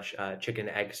very much a chicken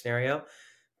and egg scenario.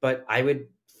 But I would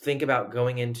think about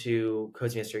going into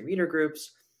cozy mystery reader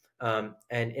groups and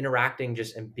interacting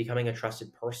and becoming a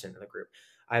trusted person in the group.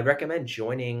 I recommend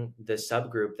joining the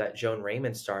subgroup that Joan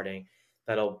Raymond's starting.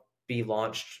 That'll be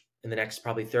launched in the next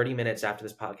probably 30 minutes after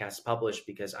this podcast is published,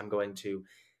 because I'm going to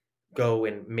go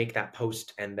and make that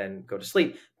post and then go to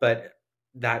sleep. But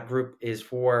that group is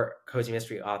for cozy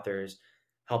mystery authors,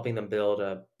 helping them build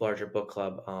a larger book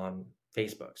club on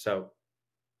Facebook. So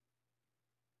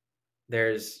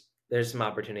there's some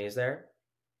opportunities there.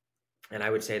 And I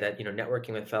would say that,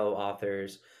 networking with fellow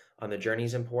authors on the journey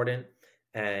is important,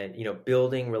 and,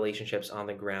 building relationships on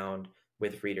the ground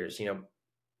with readers.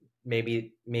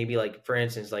 Maybe like, for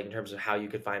instance, like in terms of how you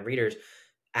could find readers,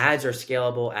 ads are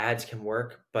scalable, ads can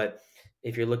work, but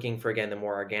if you're looking for, again, the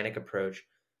more organic approach,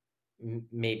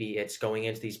 maybe it's going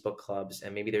into these book clubs,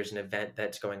 and maybe there's an event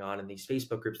that's going on in these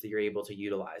Facebook groups that you're able to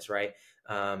utilize, right?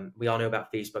 We all know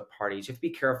about Facebook parties. You have to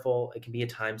be careful. It can be a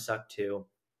time suck too.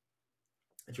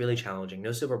 It's really challenging.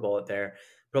 No silver bullet there.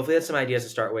 But hopefully that's some ideas to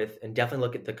start with, and definitely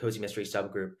look at the Cozy Mystery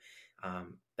subgroup.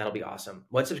 That'll be awesome.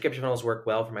 What subscription funnels work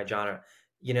well for my genre?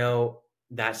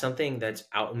 That's something that's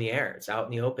out in the air. It's out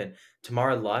in the open.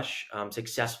 Tamara Lush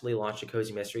successfully launched a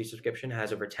Cozy Mystery subscription,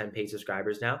 has over 10 paid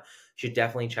subscribers now. You should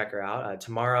definitely check her out.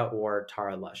 Tamara or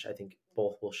Tara Lush. I think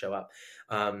both will show up.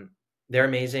 They're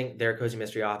amazing. They're a Cozy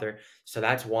Mystery author. So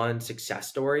that's one success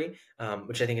story,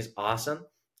 which I think is awesome.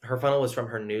 Her funnel was from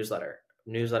her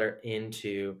newsletter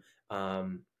into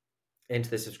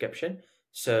the subscription.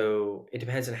 So it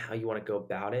depends on how you want to go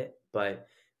about it, but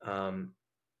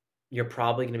you're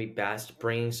probably going to be best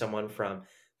bringing someone from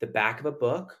the back of a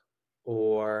book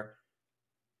or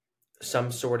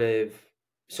some sort of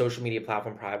social media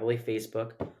platform, probably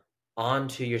Facebook,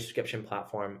 onto your subscription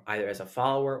platform, either as a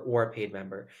follower or a paid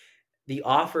member. The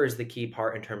offer is the key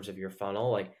part in terms of your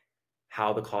funnel, like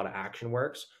how the call to action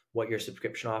works, what your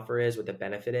subscription offer is, what the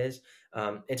benefit is.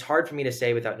 It's hard for me to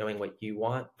say without knowing what you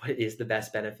want, what is the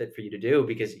best benefit for you to do,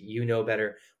 because you know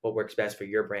better what works best for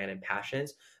your brand and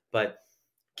passions. But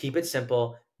keep it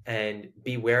simple and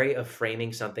be wary of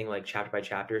framing something like chapter by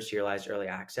chapter, serialized early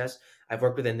access. I've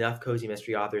worked with enough Cozy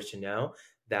Mystery authors to know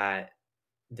that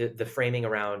the framing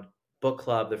around book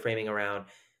club, the framing around,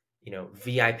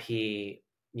 VIP,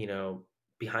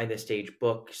 behind the stage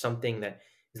book, something that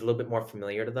is a little bit more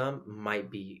familiar to them,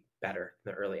 might be better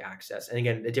than the early access. And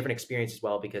again, a different experience as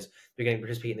well, because they're going to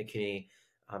participate in the community,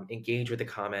 engage with the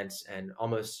comments, and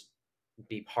almost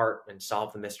be part and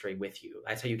solve the mystery with you.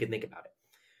 That's how you can think about it.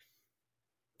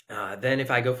 Then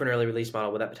if I go for an early release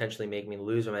model, would that potentially make me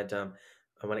lose momentum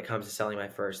when it comes to selling my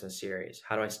first in the series?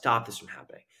 How do I stop this from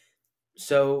happening?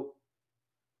 So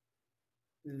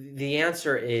the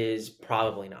answer is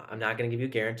probably not. I'm not going to give you a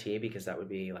guarantee, because that would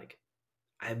be like,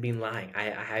 I've been lying.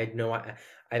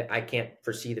 I can't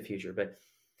foresee the future, but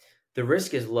the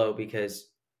risk is low, because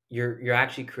you're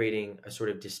actually creating a sort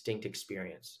of distinct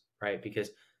experience, right?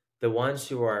 Because the ones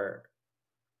who are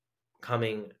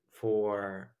coming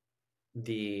for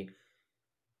the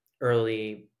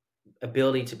early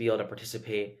ability to be able to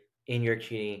participate in your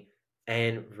community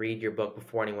and read your book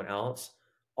before anyone else,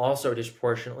 also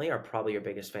disproportionately are probably your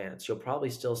biggest fans. You'll probably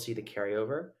still see the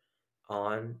carryover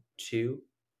on to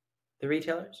the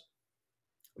retailers.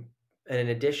 And in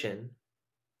addition,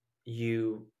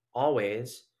 you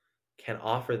always can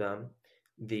offer them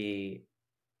the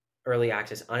early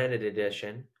access unedited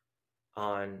edition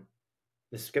on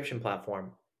the subscription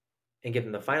platform and give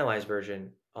them the finalized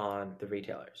version on the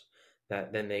retailers,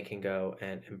 that then they can go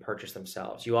and purchase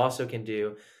themselves. You also can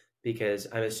do, because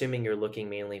I'm assuming you're looking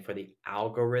mainly for the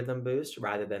algorithm boost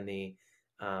rather than the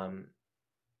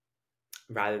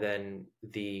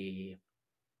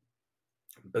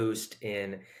boost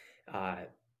in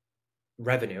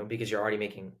revenue, because you're already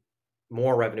making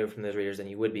more revenue from those readers than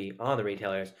you would be on the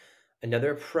retailers.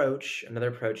 Another approach, and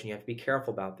you have to be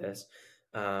careful about this,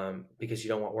 because you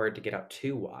don't want word to get out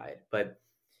too wide. But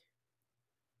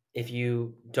if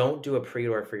you don't do a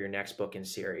pre-order for your next book in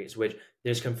series, which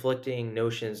there's conflicting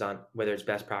notions on whether it's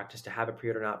best practice to have a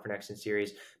pre-order or not for next in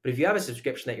series, but if you have a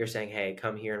subscription that you're saying, hey,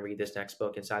 come here and read this next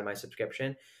book inside my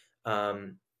subscription,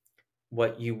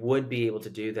 what you would be able to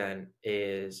do then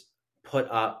is put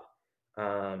up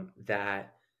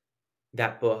that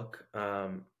book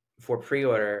for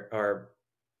pre-order, or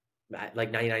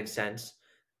like 99 cents,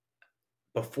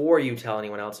 before you tell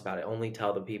anyone else about it. Only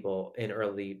tell the people in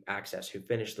early access who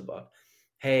finished the book,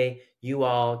 hey, you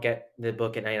all get the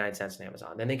book at 99 cents on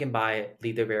Amazon. Then they can buy it,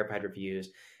 leave their verified reviews,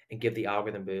 and give the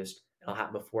algorithm boost. It'll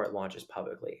happen before it launches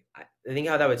publicly. I think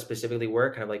how that would specifically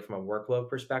work, kind of like from a workflow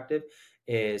perspective,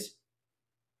 is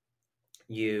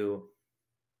you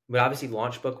would obviously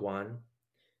launch book one.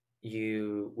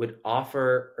 You would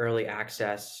offer early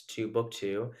access to book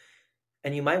two,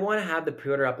 and you might want to have the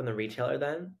pre-order up in the retailer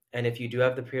then. And if you do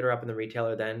have the pre-order up in the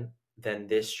retailer then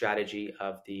this strategy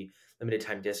of the limited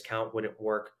time discount wouldn't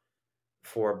work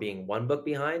for being one book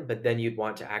behind, but then you'd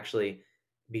want to actually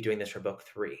be doing this for book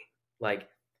three. like,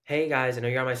 hey guys, I know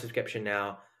you're on my subscription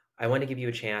now. I want to give you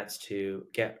a chance to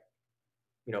get,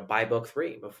 buy book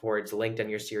 3 before it's linked on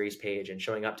your series page and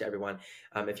showing up to everyone.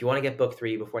 If you want to get book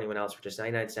 3 before anyone else for just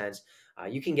 99 cents,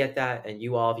 you can get that. And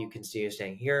if you continue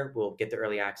staying here, will get the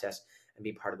early access and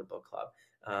be part of the book club.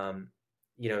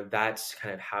 That's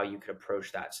kind of how you could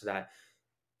approach that, so that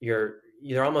you're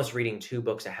almost reading 2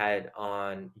 books ahead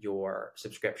on your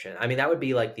subscription. I mean, that would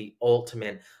be like the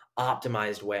ultimate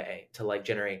optimized way to like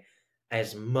generate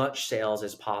as much sales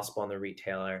as possible on the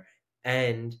retailer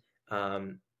and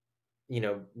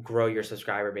grow your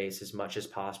subscriber base as much as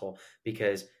possible,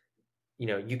 because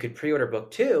you could pre-order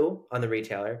book 2 on the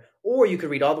retailer, or you could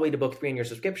read all the way to book 3 in your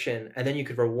subscription, and then you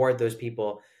could reward those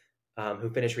people who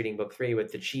finish reading book 3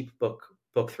 with the cheap book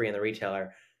 3 on the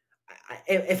retailer.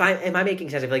 Am I making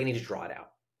sense? I feel like I need to draw it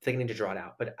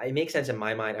out. But it makes sense in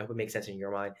my mind. I hope it makes sense in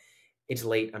your mind. It's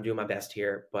late. I'm doing my best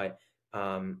here, but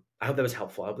I hope that was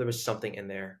helpful. I hope there was something in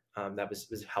there that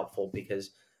was helpful,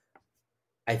 because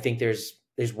I think there's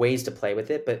ways to play with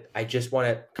it, but I just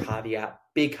want to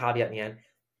big caveat in the end.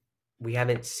 We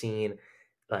haven't seen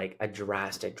like a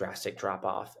drastic drop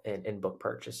off in book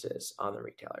purchases on the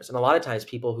retailers. And a lot of times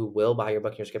people who will buy your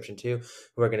book and your subscription too,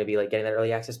 who are going to be like getting that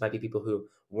early access, might be people who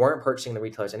weren't purchasing the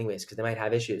retailers anyways, because they might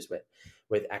have issues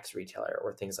with X retailer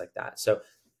or things like that. So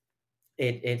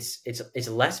it's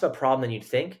less of a problem than you'd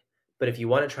think. But if you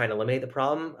want to try and eliminate the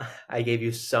problem, I gave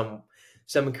you some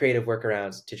creative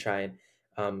workarounds to try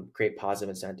and create positive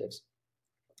incentives.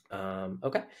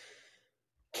 Okay.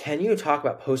 Can you talk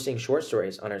about posting short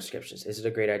stories on our subscriptions? Is it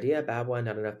a great idea? Bad one?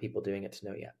 Not enough people doing it to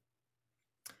know yet.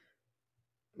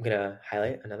 I'm going to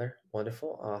highlight another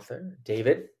wonderful author,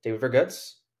 David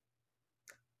Vergutz.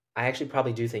 I actually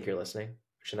probably do think you're listening,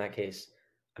 which in that case,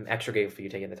 I'm extra grateful for you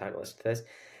taking the time to listen to this.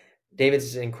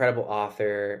 David's an incredible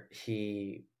author.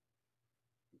 He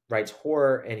writes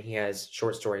horror and he has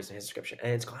short stories in his subscription,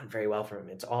 and it's gone very well for him.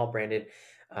 It's all branded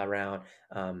around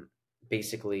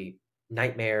basically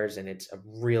nightmares, and it's a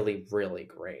really, really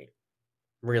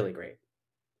great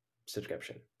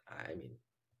subscription. I mean,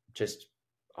 just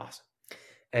awesome.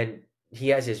 And he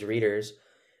has his readers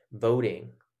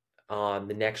voting on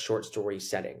the next short story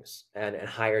settings and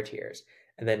higher tiers.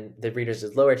 And then the readers'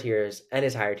 his lower tiers and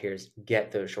his higher tiers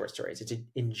get those short stories. It's an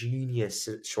ingenious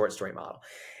short story model,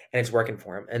 and it's working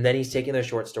for him. And then he's taking those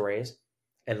short stories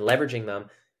and leveraging them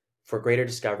for greater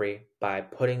discovery by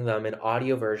putting them in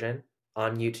audio version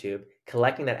on YouTube,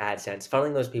 collecting that AdSense,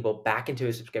 funneling those people back into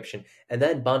his subscription, and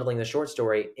then bundling the short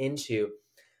story into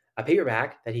a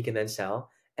paperback that he can then sell,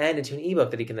 and into an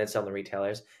ebook that he can then sell to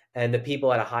retailers. And the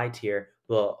people at a high tier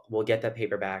will get that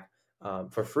paperback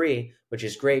for free, which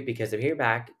is great, because the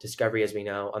paperback discovery, as we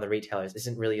know, on the retailers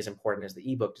isn't really as important as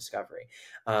the ebook discovery.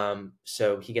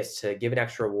 So he gets to give an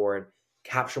extra reward,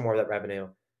 capture more of that revenue,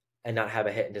 and not have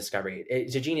a hit in discovery.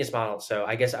 It's a genius model. So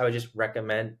I guess I would just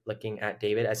recommend looking at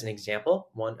David as an example,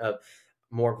 one of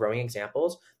more growing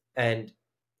examples. And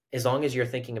as long as you're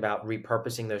thinking about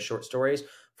repurposing those short stories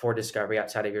for discovery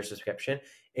outside of your subscription,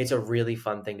 it's a really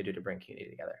fun thing to do to bring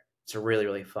community together. It's really,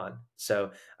 really fun.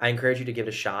 So I encourage you to give it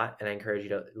a shot, and I encourage you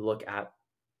to look at,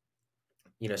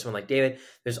 someone like David.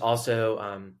 There's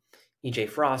also EJ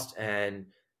Frost and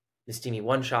the Steamy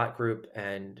One Shot group,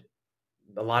 and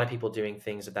a lot of people doing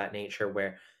things of that nature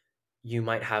where you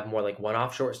might have more like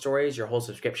one-off short stories. Your whole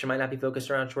subscription might not be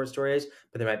focused around short stories,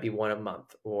 but there might be one a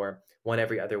month or one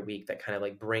every other week that kind of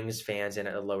like brings fans in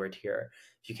at a lower tier.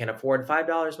 If you can't afford $5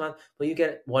 a month, well, you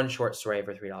get one short story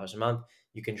for $3 a month.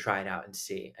 You can try it out and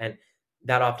see. And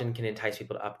that often can entice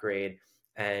people to upgrade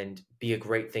and be a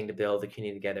great thing to build the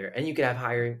community together. And you could have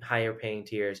higher paying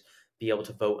tiers be able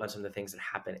to vote on some of the things that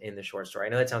happen in the short story. I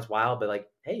know that sounds wild, but like,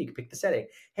 hey, you can pick the setting.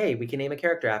 Hey, we can name a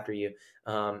character after you.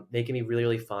 They can be really,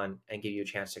 really fun and give you a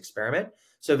chance to experiment.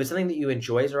 So if it's something that you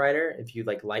enjoy as a writer, if you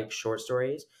like short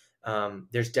stories,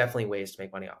 there's definitely ways to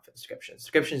make money off of subscriptions.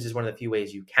 Subscriptions is one of the few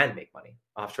ways you can make money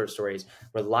off short stories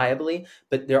reliably,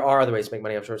 but there are other ways to make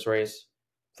money off short stories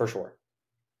for sure.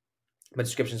 But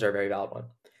subscriptions are a very valid one.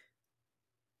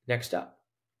 Next up,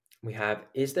 we have,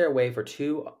 is there a way for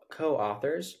 2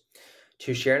 co-authors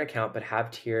to share an account but have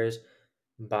tiers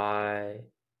by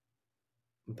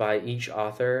each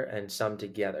author and some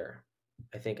together?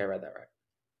 I think I read that right.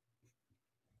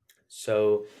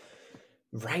 So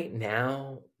right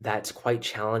now, that's quite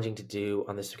challenging to do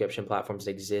on the subscription platforms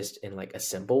that exist in like a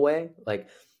simple way, like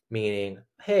meaning,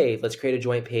 hey, let's create a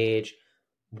joint page.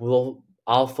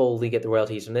 I'll fully get the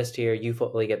royalties from this tier. You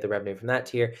fully get the revenue from that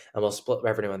tier, and we'll split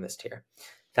revenue on this tier.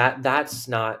 That's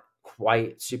not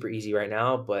quite super easy right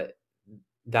now, but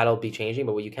that'll be changing.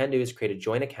 But what you can do is create a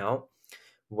joint account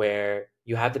where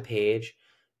you have the page,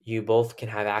 you both can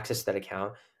have access to that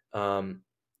account.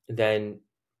 Then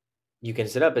you can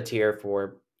set up a tier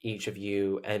for each of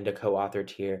you and a co-author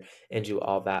tier and do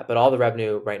all that. But all the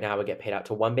revenue right now would get paid out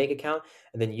to one bank account,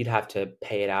 and then you'd have to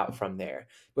pay it out from there,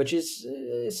 which is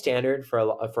standard for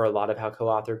a lot of how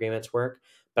co-author agreements work.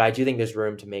 But I do think there's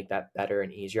room to make that better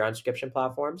and easier on subscription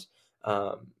platforms.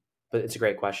 But it's a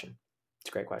great question. It's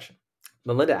a great question.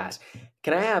 Melinda asks,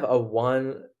 can I have a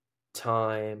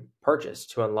one-time purchase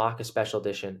to unlock a special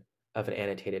edition of an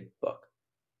annotated book?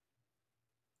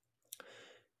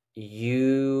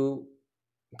 You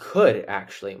could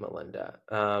actually, Melinda.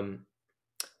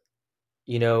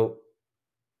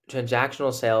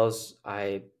 Transactional sales,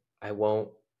 I won't.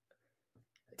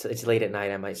 It's late at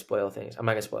night. I might spoil things. I'm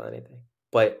not gonna spoil anything.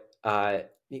 But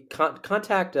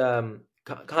contact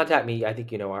me. I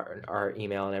think you know our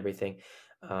email and everything,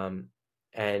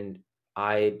 and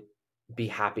I'd be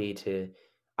happy to.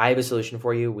 I have a solution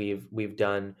for you. We've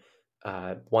done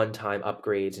one-time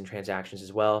upgrades and transactions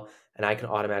as well, and I can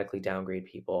automatically downgrade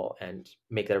people and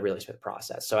make that a really smooth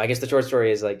process. So I guess the short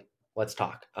story is like, let's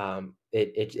talk.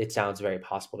 It sounds very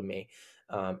possible to me,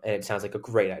 and it sounds like a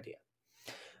great idea.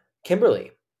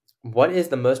 Kimberly, what is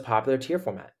the most popular tier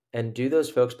format? And do those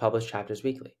folks publish chapters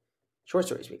weekly? Short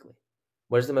stories weekly.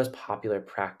 What is the most popular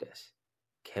practice?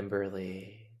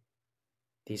 Kimberly,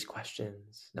 these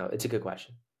questions. No, it's a good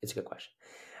question. It's a good question.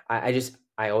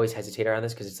 I always hesitate around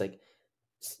this because it's like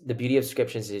the beauty of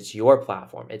subscriptions is it's your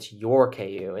platform, it's your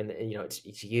KU, and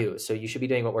it's you. So you should be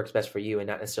doing what works best for you and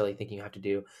not necessarily thinking you have to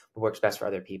do what works best for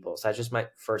other people. So that's just my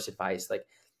first advice.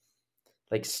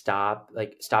 Stop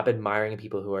admiring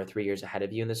people who are 3 years ahead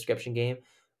of you in the subscription game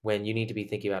when you need to be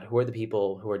thinking about who are the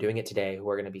people who are doing it today who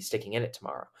are going to be sticking in it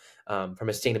tomorrow, from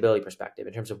a sustainability perspective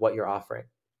in terms of what you're offering.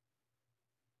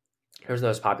 Here's the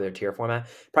most popular tier format.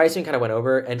 Pricing kind of went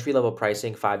over. Entry-level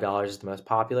pricing, $5 is the most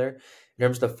popular. In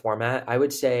terms of the format, I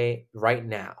would say right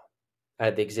now,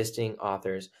 the existing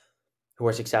authors who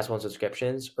are successful in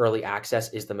subscriptions, early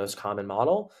access is the most common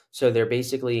model. So they're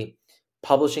basically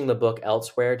publishing the book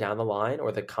elsewhere down the line,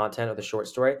 or the content or the short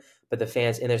story, but the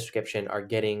fans in their subscription are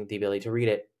getting the ability to read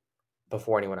it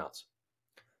before anyone else.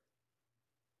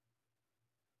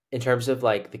 In terms of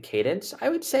like the cadence, I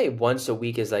would say once a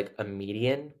week is like a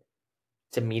median.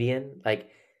 It's a median. Like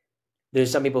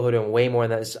there's some people who are doing way more than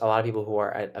that. There's a lot of people who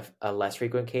are at a less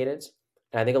frequent cadence.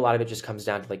 And I think a lot of it just comes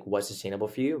down to like what's sustainable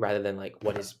for you rather than like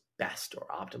what is best or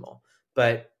optimal.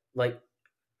 But like,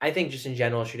 I think just in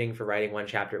general, shooting for writing one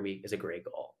chapter a week is a great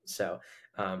goal. So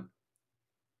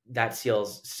that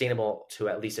feels sustainable to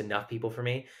at least enough people for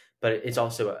me. But it's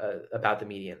also about the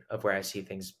median of where I see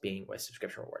things being with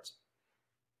subscription rewards.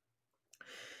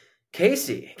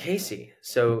 Casey.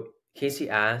 So Casey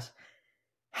asks,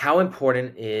 how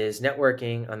important is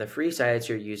networking on the free sites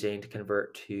you're using to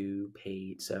convert to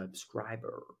paid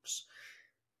subscribers?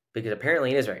 Because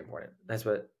apparently it is very important. That's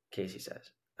what Casey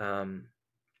says. That's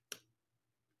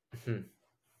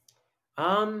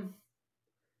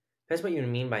what you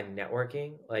mean by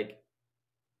networking. Like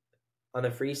on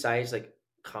the free sites, like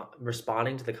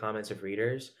responding to the comments of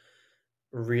readers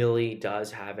really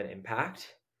does have an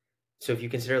impact. So if you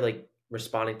consider like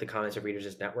responding to the comments of readers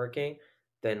as networking,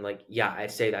 then like, yeah,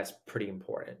 I'd say that's pretty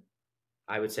important.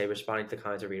 I would say responding to the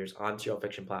comments of readers on serial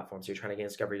fiction platforms you're trying to gain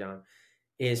discovery on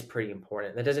is pretty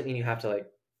important. That doesn't mean you have to like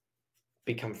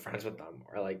become friends with them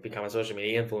or like become a social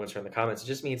media influencer in the comments. It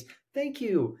just means, thank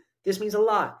you. This means a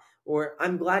lot. Or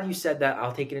I'm glad you said that.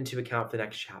 I'll take it into account for the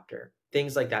next chapter.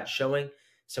 Things like that, showing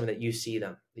someone that you see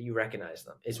them, that you recognize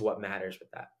them is what matters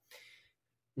with that.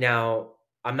 Now,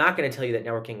 I'm not going to tell you that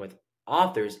networking with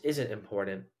authors isn't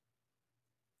important,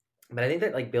 but I think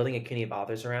that like building a community of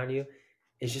authors around you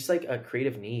is just like a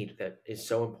creative need that is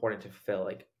so important to fulfill,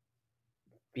 like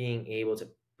being able to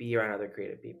be around other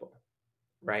creative people,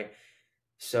 right?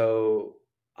 So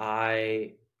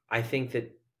I think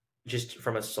that just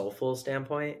from a soulful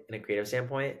standpoint and a creative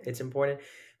standpoint, it's important.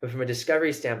 But from a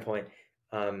discovery standpoint,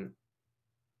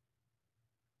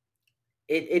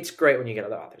 it's great when you get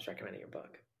other authors recommending your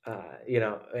book,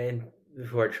 and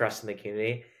who are trusting the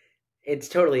community. It's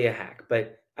totally a hack,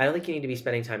 but I don't think you need to be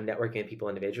spending time networking with people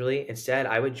individually. Instead,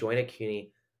 I would join a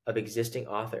community of existing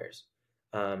authors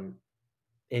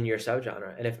in your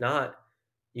subgenre. And if not,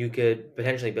 you could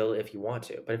potentially build it if you want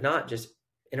to. But if not, just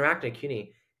interact in a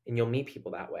community and you'll meet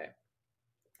people that way.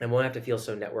 And won't have to feel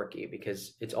so networky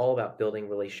because it's all about building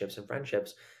relationships and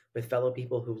friendships with fellow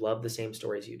people who love the same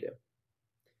stories you do.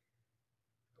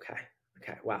 Okay.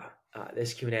 Wow.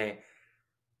 This Q&A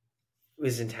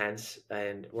was intense,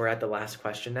 and we're at the last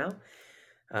question now.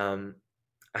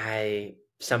 I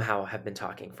somehow have been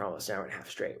talking for almost an hour and a half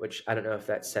straight, which I don't know if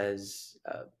that says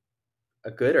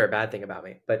a good or a bad thing about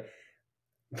me. But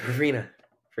Farina,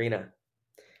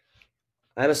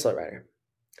 I'm a slow writer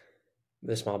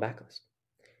with a small backlist.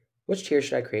 Which tier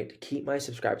should I create to keep my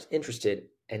subscribers interested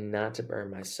and not to burn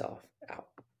myself out?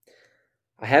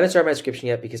 I haven't started my subscription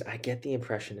yet because I get the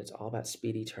impression it's all about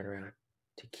speedy turnaround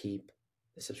to keep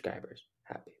the subscribers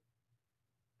happy.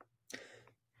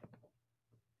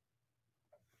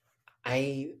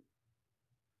 I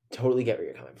totally get where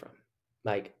you're coming from,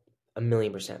 like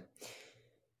 1,000,000%,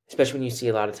 especially when you see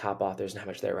a lot of top authors and how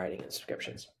much they're writing in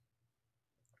subscriptions.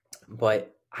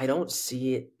 But I don't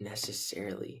see it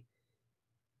necessarily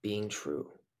being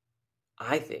true.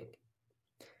 I think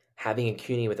having a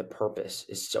community with a purpose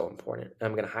is so important. And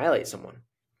I'm going to highlight someone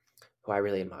who I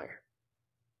really admire.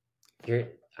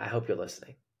 I hope you're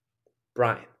listening.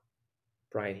 Brian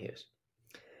Hughes.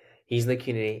 He's in the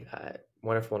community,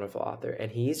 wonderful, wonderful author,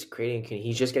 and he's creating a community.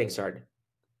 He's just getting started.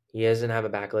 He doesn't have a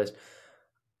backlist.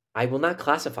 I will not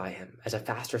classify him as a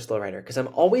fast or slow writer because I'm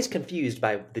always confused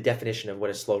by the definition of what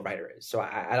a slow writer is. So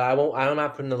I'm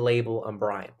not putting the label on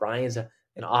Brian. Brian is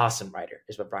an awesome writer,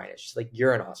 is what Brian is. Just like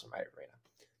you're an awesome writer, Marina.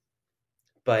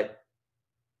 But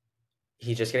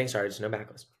he's just getting started, so no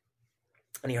backlist.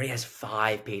 And he already has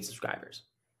 5 paid subscribers.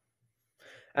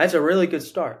 That's a really good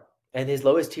start. And his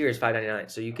lowest tier is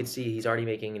 $5.99. So you can see he's already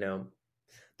making,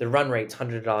 the run rate's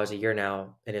 $100 a year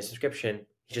now in his subscription.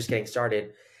 He's just getting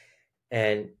started.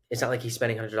 And it's not like he's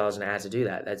spending $100 in ads to do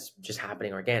that. That's just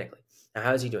happening organically. Now,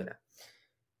 how is he doing that?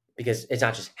 Because it's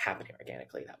not just happening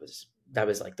organically. That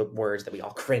was like the words that we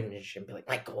all cringe and be like,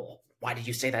 Michael, why did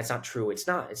you say that's not true? It's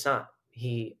not.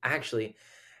 He actually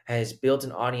has built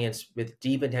an audience with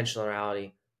deep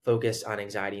intentionality focused on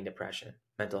anxiety and depression,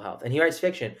 mental health. And he writes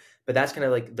fiction, but that's kind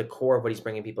of like the core of what he's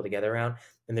bringing people together around.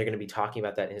 And they're going to be talking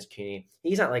about that in his community.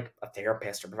 He's not like a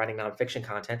therapist or providing nonfiction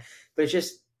content, but it's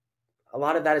just a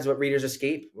lot of that is what readers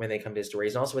escape when they come to his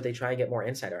stories, and also what they try and get more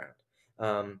insight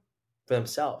around for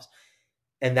themselves.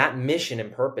 And that mission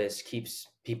and purpose keeps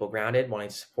people grounded, wanting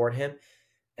to support him,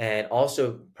 and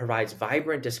also provides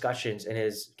vibrant discussions in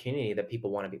his community that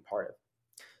people want to be part of.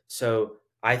 So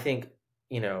I think,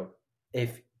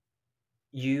 if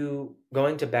you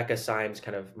going to Becca Syme's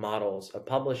kind of models of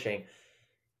publishing,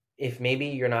 if maybe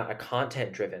you're not a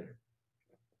content-driven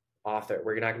author,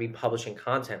 where you're not going to be publishing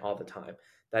content all the time,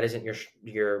 that isn't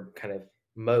your kind of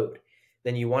mode,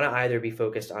 then you want to either be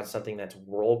focused on something that's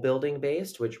world building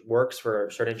based, which works for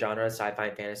certain genres, sci-fi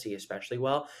and fantasy especially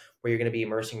well, where you're going to be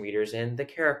immersing readers in the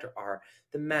character art,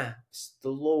 the maps, the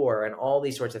lore, and all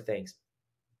these sorts of things,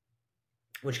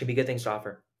 which can be good things to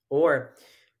offer. Or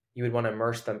you would want to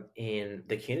immerse them in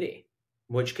the community,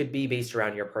 which could be based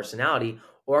around your personality,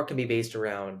 or it can be based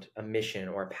around a mission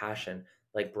or a passion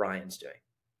like Brian's doing.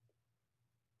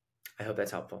 I hope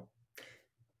that's helpful.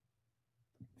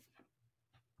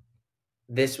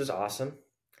 This was awesome.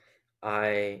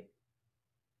 I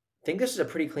think this is a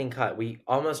pretty clean cut. We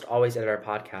almost always edit our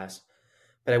podcast,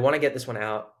 but I want to get this one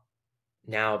out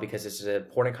now because this is an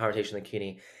important conversation in the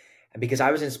community, and because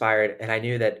I was inspired and I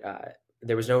knew that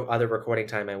there was no other recording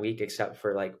time in my week except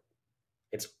for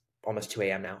it's almost 2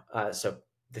 a.m. now. So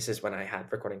this is when I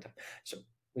had recording time. So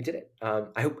we did it.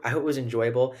 I hope it was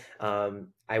enjoyable.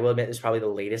 I will admit this is probably the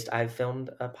latest I've filmed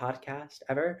a podcast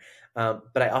ever.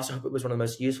 But I also hope it was one of the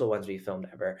most useful ones we filmed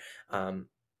ever.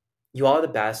 You all are the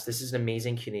best. This is an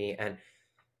amazing community. And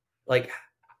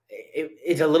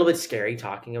it's a little bit scary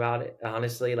talking about it,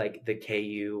 honestly, like the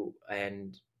KU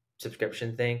and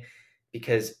subscription thing,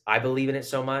 because I believe in it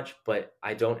so much, but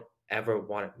I don't ever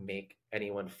want to make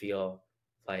anyone feel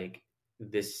like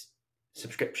this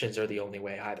subscriptions are the only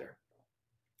way either.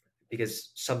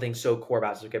 Because something so core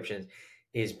about subscriptions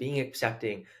is being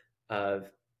accepting of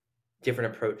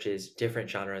different approaches, different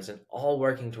genres, and all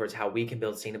working towards how we can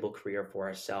build a sustainable career for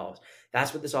ourselves.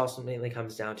 That's what this ultimately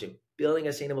comes down to, building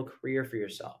a sustainable career for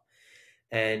yourself.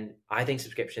 And I think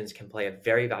subscriptions can play a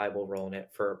very valuable role in it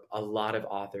for a lot of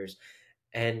authors,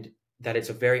 and that it's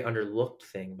a very underlooked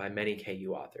thing by many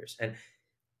KU authors. And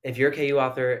if you're a KU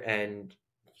author and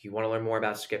you want to learn more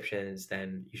about subscriptions,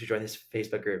 then you should join this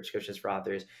Facebook group, Subscriptions for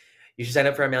Authors. You should sign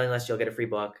up for our mailing list. You'll get a free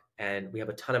book. And we have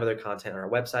a ton of other content on our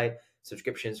website,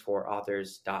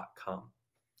 subscriptionsforauthors.com.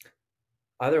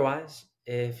 Otherwise,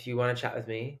 if you want to chat with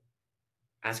me,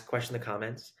 ask a question in the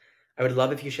comments. I would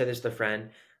love if you share this with a friend.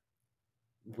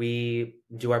 We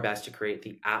do our best to create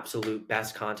the absolute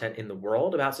best content in the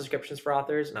world about subscriptions for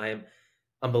authors. And I am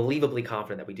unbelievably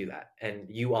confident that we do that. And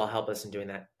you all help us in doing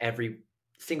that every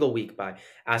single week by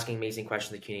asking amazing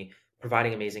questions in the community,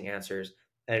 providing amazing answers.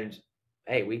 And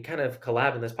hey, we kind of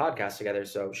collab in this podcast together.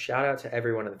 So shout out to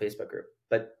everyone in the Facebook group.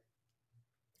 But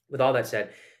with all that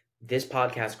said, this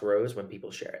podcast grows when people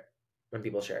share it. when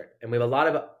people share it. And we have a lot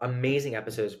of amazing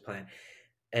episodes planned.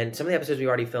 And some of the episodes we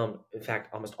already filmed, in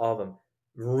fact, almost all of them,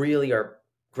 really are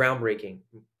groundbreaking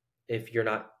if you're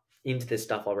not into this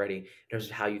stuff already in terms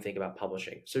of how you think about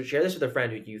publishing. So share this with a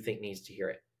friend who you think needs to hear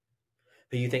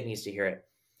it.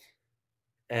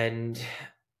 And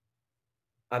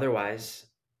otherwise,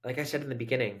 like I said in the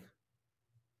beginning,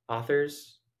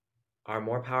 authors are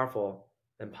more powerful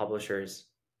than publishers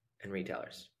and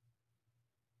retailers.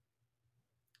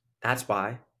 That's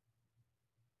why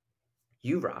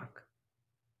you rock.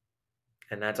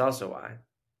 And that's also why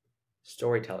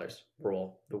storytellers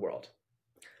rule the world.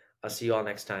 I'll see you all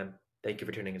next time. Thank you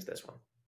for tuning into this one.